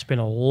drama, so they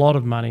spent a lot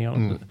of money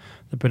on it.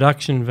 The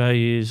production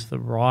values, the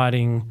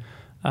writing,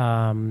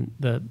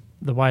 the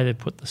way they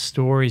put the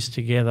stories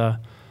together.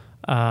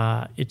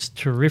 It's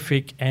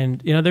terrific,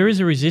 and there is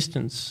a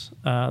resistance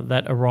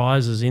that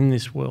arises in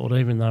this world,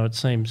 even though it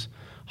seems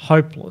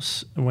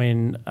hopeless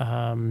when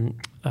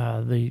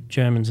the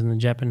Germans and the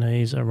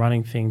Japanese are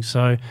running things.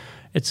 So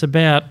it's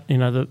about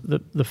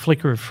the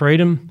flicker of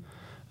freedom.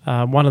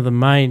 One of the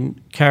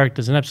main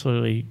characters, an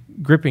absolutely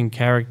gripping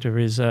character,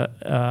 is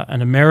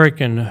an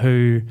American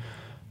who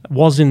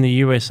was in the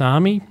US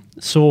Army,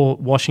 saw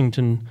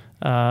Washington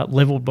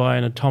levelled by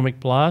an atomic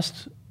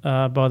blast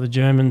by the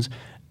Germans,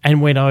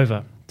 and went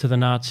over to the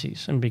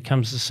Nazis and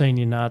becomes the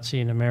senior Nazi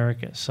in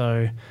America.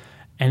 So,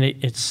 and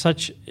it's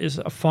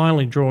a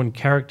finely drawn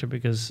character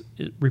because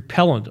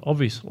repellent,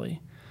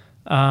 obviously,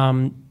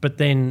 but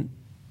then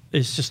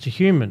it's just a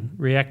human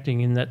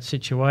reacting in that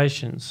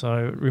situation.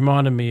 So it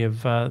reminded me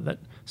of that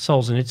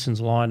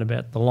Solzhenitsyn's line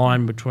about the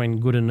line between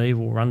good and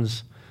evil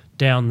runs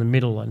down the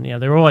middle, and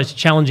they're always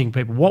challenging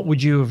people. What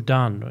would you have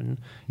done?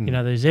 And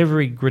there's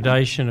every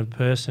gradation of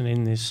person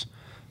in this,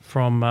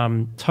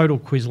 from total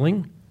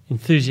quisling,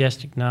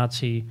 enthusiastic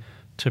Nazi,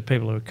 to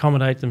people who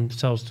accommodate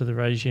themselves to the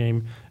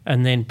regime,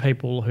 and then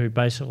people who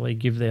basically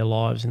give their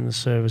lives in the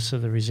service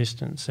of the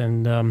resistance.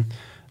 And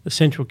the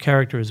central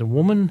character is a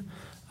woman,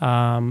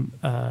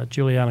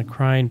 Juliana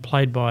Crane,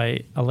 played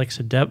by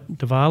Alexa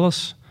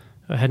Davalos,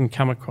 who I hadn't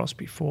come across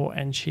before,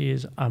 and she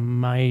is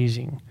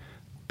amazing.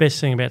 Best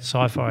thing about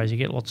sci-fi is you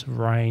get lots of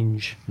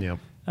range. Yep.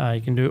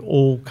 You can do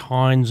all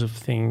kinds of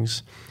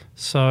things.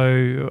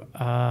 So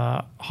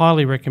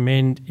highly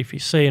recommend, if you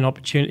see an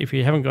opportunity, if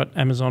you haven't got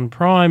Amazon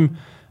Prime,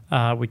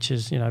 which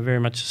is very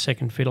much a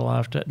second fiddle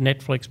after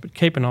Netflix, but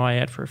keep an eye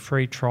out for a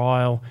free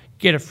trial.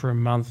 Get it for a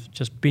month.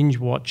 Just binge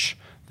watch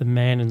The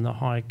Man in the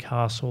High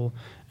Castle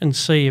and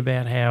see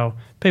about how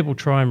people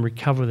try and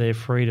recover their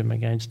freedom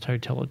against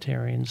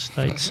totalitarian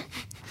states.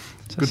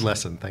 Good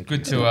lesson, thank you.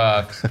 Good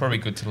to probably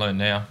good to learn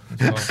now.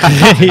 As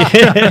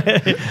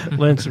well.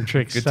 Learn some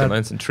tricks. Good to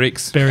learn some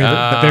tricks. Bury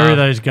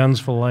those guns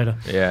for later.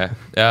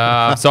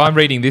 Yeah. So I'm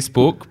reading this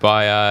book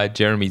by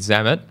Jeremy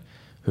Zammit,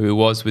 who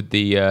was with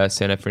the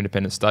Centre for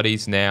Independent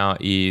Studies, now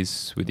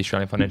is with the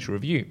Australian Financial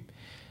Review.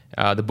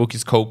 The book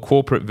is called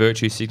Corporate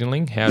Virtue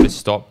Signalling, How to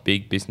Stop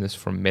Big Business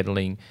from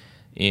Meddling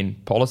in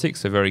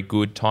Politics. A very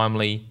good,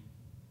 timely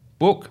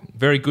book.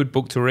 Very good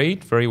book to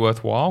read, very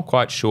worthwhile,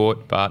 quite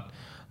short, but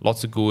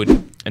lots of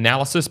good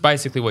analysis.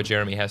 Basically what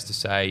Jeremy has to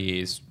say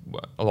is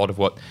a lot of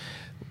what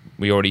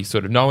we already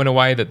sort of know in a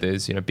way, that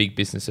there's big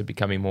business are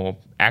becoming more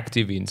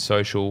active in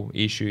social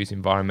issues,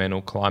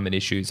 environmental, climate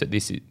issues. That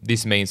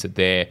this means that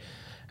their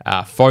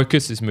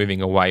focus is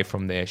moving away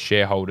from their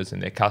shareholders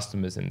and their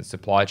customers and the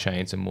supply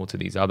chains and more to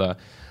these other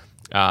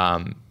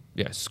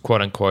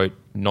quote unquote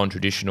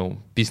non-traditional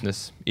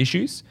business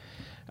issues.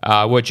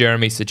 What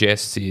Jeremy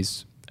suggests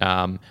is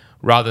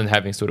rather than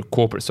having sort of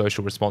corporate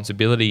social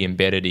responsibility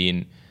embedded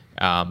in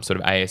sort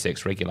of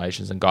ASX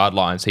regulations and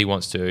guidelines,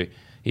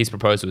 his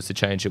proposal is to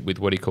change it with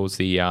what he calls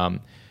the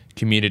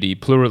community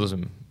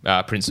pluralism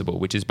principle,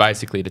 which is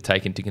basically to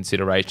take into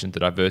consideration the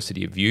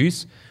diversity of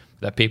views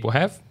that people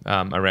have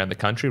around the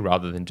country,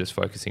 rather than just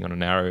focusing on a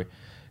narrow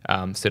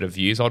set of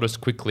views. I'll just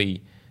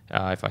quickly,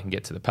 if I can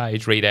get to the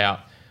page, read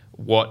out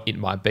what it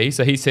might be.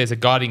 So he says a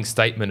guiding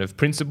statement of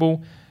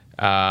principle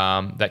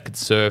that could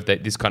serve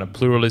that this kind of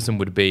pluralism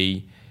would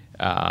be,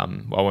 I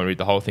won't read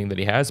the whole thing that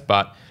he has,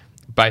 but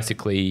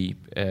basically,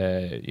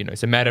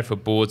 it's a matter for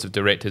boards of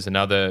directors and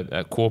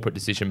other corporate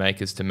decision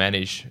makers to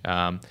manage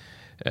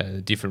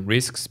different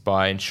risks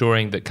by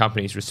ensuring that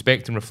companies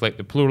respect and reflect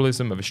the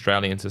pluralism of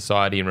Australian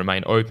society and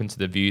remain open to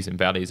the views and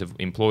values of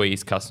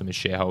employees, customers,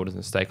 shareholders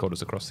and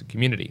stakeholders across the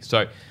community.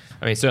 So,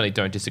 I mean, certainly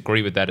don't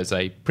disagree with that as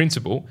a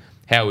principle.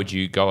 How would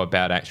you go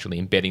about actually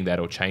embedding that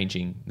or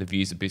changing the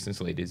views of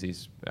business leaders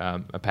is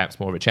perhaps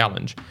more of a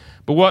challenge.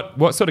 But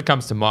what sort of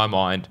comes to my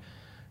mind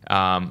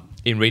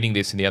in reading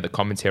this and the other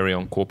commentary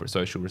on corporate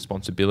social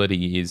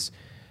responsibility is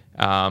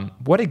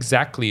what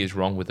exactly is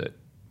wrong with it?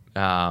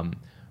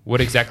 What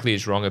exactly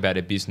is wrong about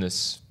a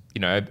business?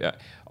 You know,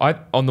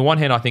 on the one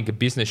hand, I think a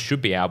business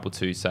should be able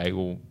to say,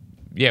 well,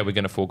 yeah, we're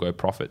going to forego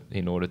profit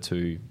in order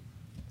to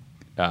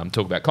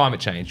talk about climate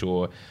change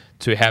or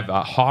to have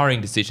hiring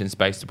decisions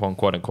based upon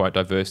quote unquote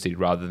diversity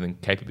rather than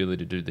capability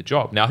to do the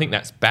job. Now, I think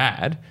that's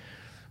bad,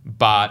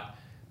 but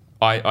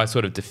I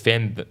sort of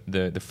defend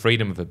the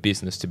freedom of a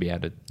business to be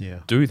able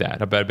to do that.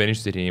 But I'd be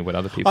interested in what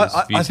other people's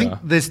views are. I think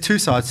there's two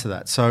sides to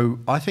that. So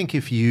I think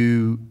if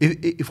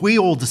we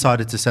all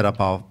decided to set up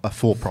a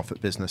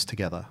for-profit business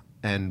together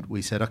and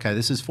we said, okay,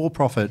 this is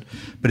for-profit,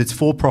 but it's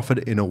for-profit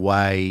in a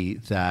way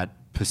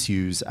that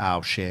pursues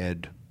our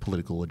shared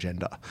political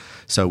agenda.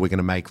 So we're going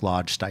to make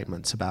large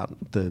statements about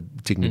the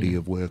dignity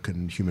of work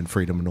and human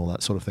freedom and all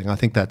that sort of thing. I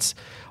think that's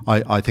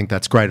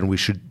great, and we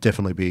should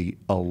definitely be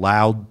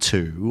allowed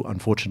to.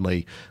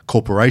 Unfortunately,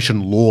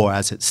 corporation law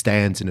as it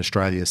stands in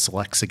Australia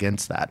selects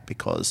against that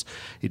because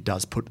it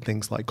does put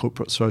things like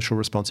corporate social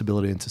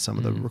responsibility into some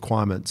of the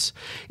requirements.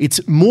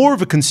 It's more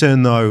of a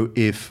concern though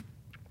if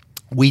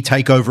we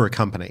take over a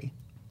company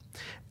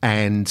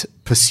and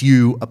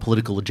pursue a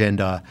political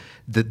agenda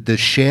that the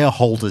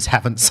shareholders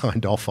haven't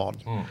signed off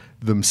on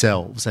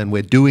themselves. And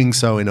we're doing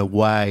so in a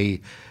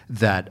way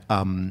that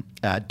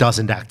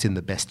doesn't act in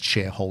the best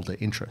shareholder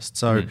interest.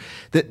 So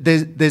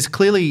there's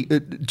clearly,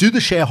 do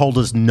the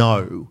shareholders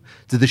know?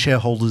 Do the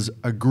shareholders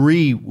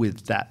agree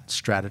with that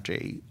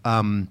strategy?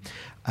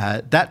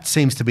 That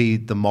seems to be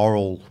the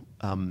moral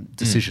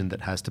decision that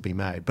has to be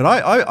made. But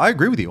I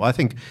agree with you. I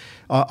think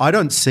I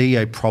don't see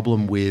a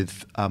problem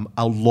with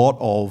a lot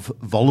of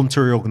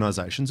voluntary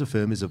organisations. A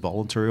firm is a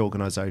voluntary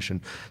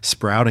organisation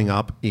sprouting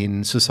up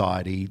in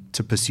society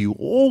to pursue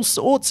all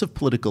sorts of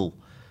political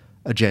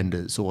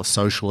agendas or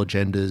social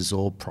agendas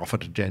or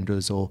profit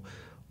agendas or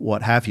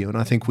what have you. And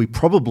I think we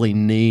probably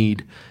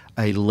need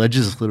a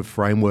legislative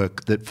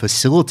framework that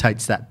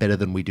facilitates that better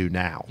than we do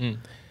now.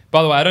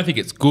 By the way, I don't think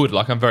it's good.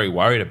 Like, I'm very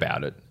worried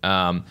about it.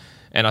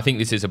 And I think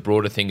this is a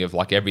broader thing of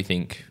like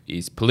everything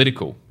is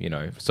political, you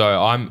know. So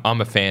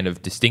I'm a fan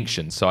of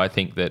distinction. So I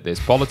think that there's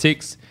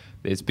politics,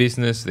 there's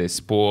business, there's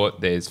sport,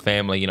 there's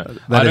family, you know.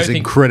 That is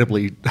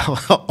incredibly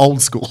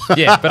old school.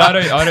 Yeah, but I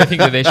don't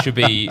think that there should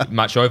be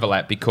much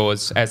overlap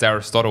because as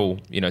Aristotle,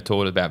 you know,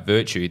 taught about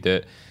virtue,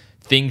 that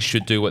things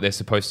should do what they're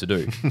supposed to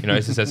do. You know,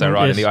 as I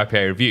write in the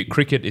IPA review,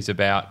 cricket is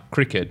about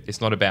cricket. It's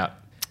not about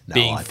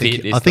being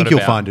fit. I think you'll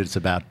find it's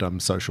about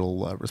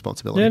social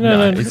responsibility.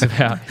 No, it's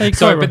about.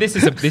 But this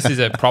is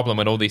a problem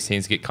when all these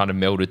things get kind of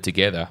melded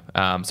together.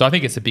 So I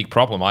think it's a big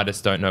problem. I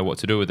just don't know what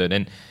to do with it.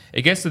 And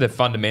it gets to the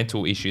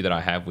fundamental issue that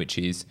I have, which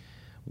is,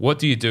 what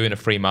do you do in a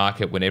free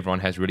market when everyone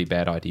has really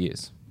bad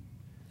ideas?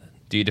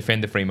 Do you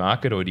defend the free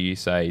market, or do you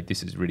say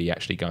this is really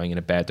actually going in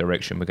a bad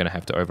direction? We're going to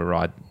have to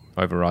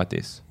override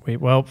this.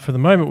 Well, for the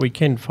moment, we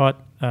can fight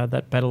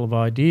that battle of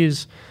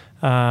ideas.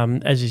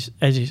 There's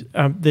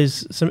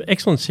some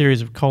excellent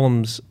series of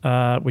columns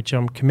which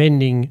I'm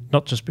commending,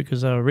 not just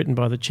because they were written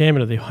by the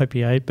chairman of the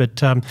IPA, but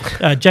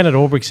Janet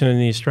Albrechtsen in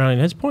The Australian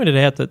has pointed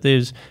out that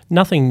there's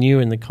nothing new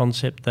in the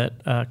concept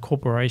that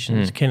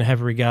corporations can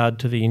have regard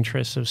to the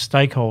interests of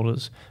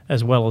stakeholders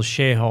as well as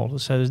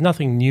shareholders. So there's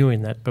nothing new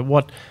in that. But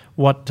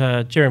what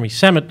Jeremy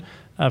Samet,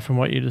 from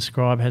what you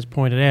describe, has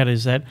pointed out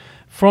is that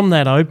from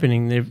that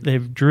opening,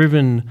 they've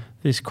driven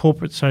this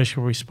corporate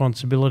social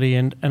responsibility,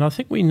 and I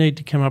think we need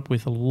to come up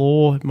with a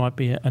law. It might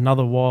be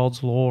another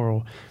Wilds law,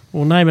 or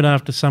we'll name it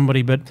after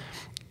somebody, but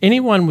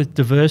anyone with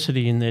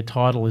diversity in their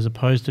title is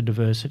opposed to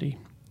diversity.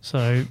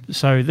 So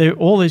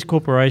all these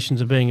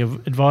corporations are being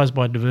advised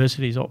by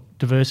diversity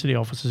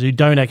officers who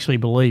don't actually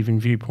believe in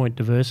viewpoint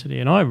diversity.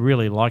 And I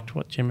really liked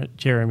what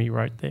Jeremy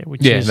wrote there,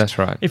 which is, that's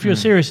right. If you're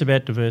serious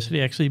about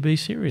diversity, actually be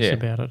serious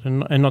about it,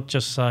 and not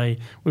just say,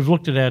 we've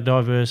looked at our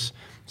diverse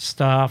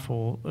staff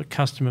or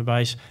customer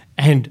base,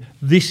 and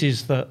this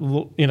is the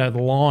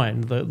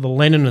line, the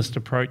Leninist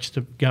approach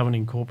to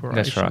governing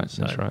corporations.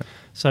 That's right.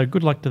 So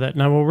good luck to that.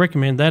 No, we'll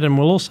recommend that, and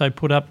we'll also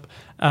put up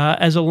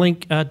as a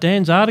link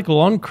Dan's article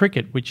on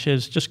cricket, which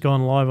has just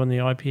gone live on the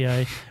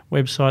IPA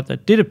website,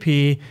 that did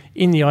appear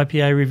in the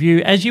IPA review,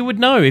 as you would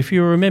know if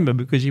you remember,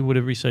 because you would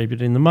have received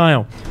it in the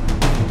mail.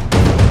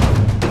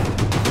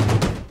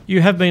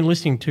 You have been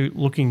listening to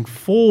Looking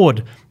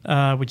Forward,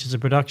 which is a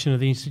production of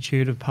the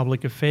Institute of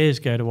Public Affairs.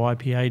 Go to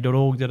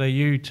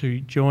ipa.org.au to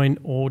join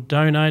or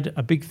donate.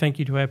 A big thank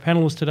you to our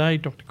panellists today,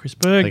 Dr. Chris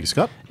Berg. Thank you,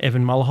 Scott.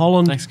 Evan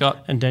Mulholland. Thanks,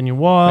 Scott. And Daniel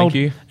Wild.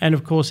 Thank you. And,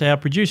 of course, our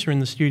producer in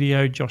the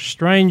studio, Josh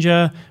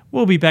Stranger.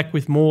 We'll be back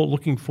with more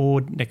Looking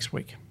Forward next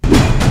week.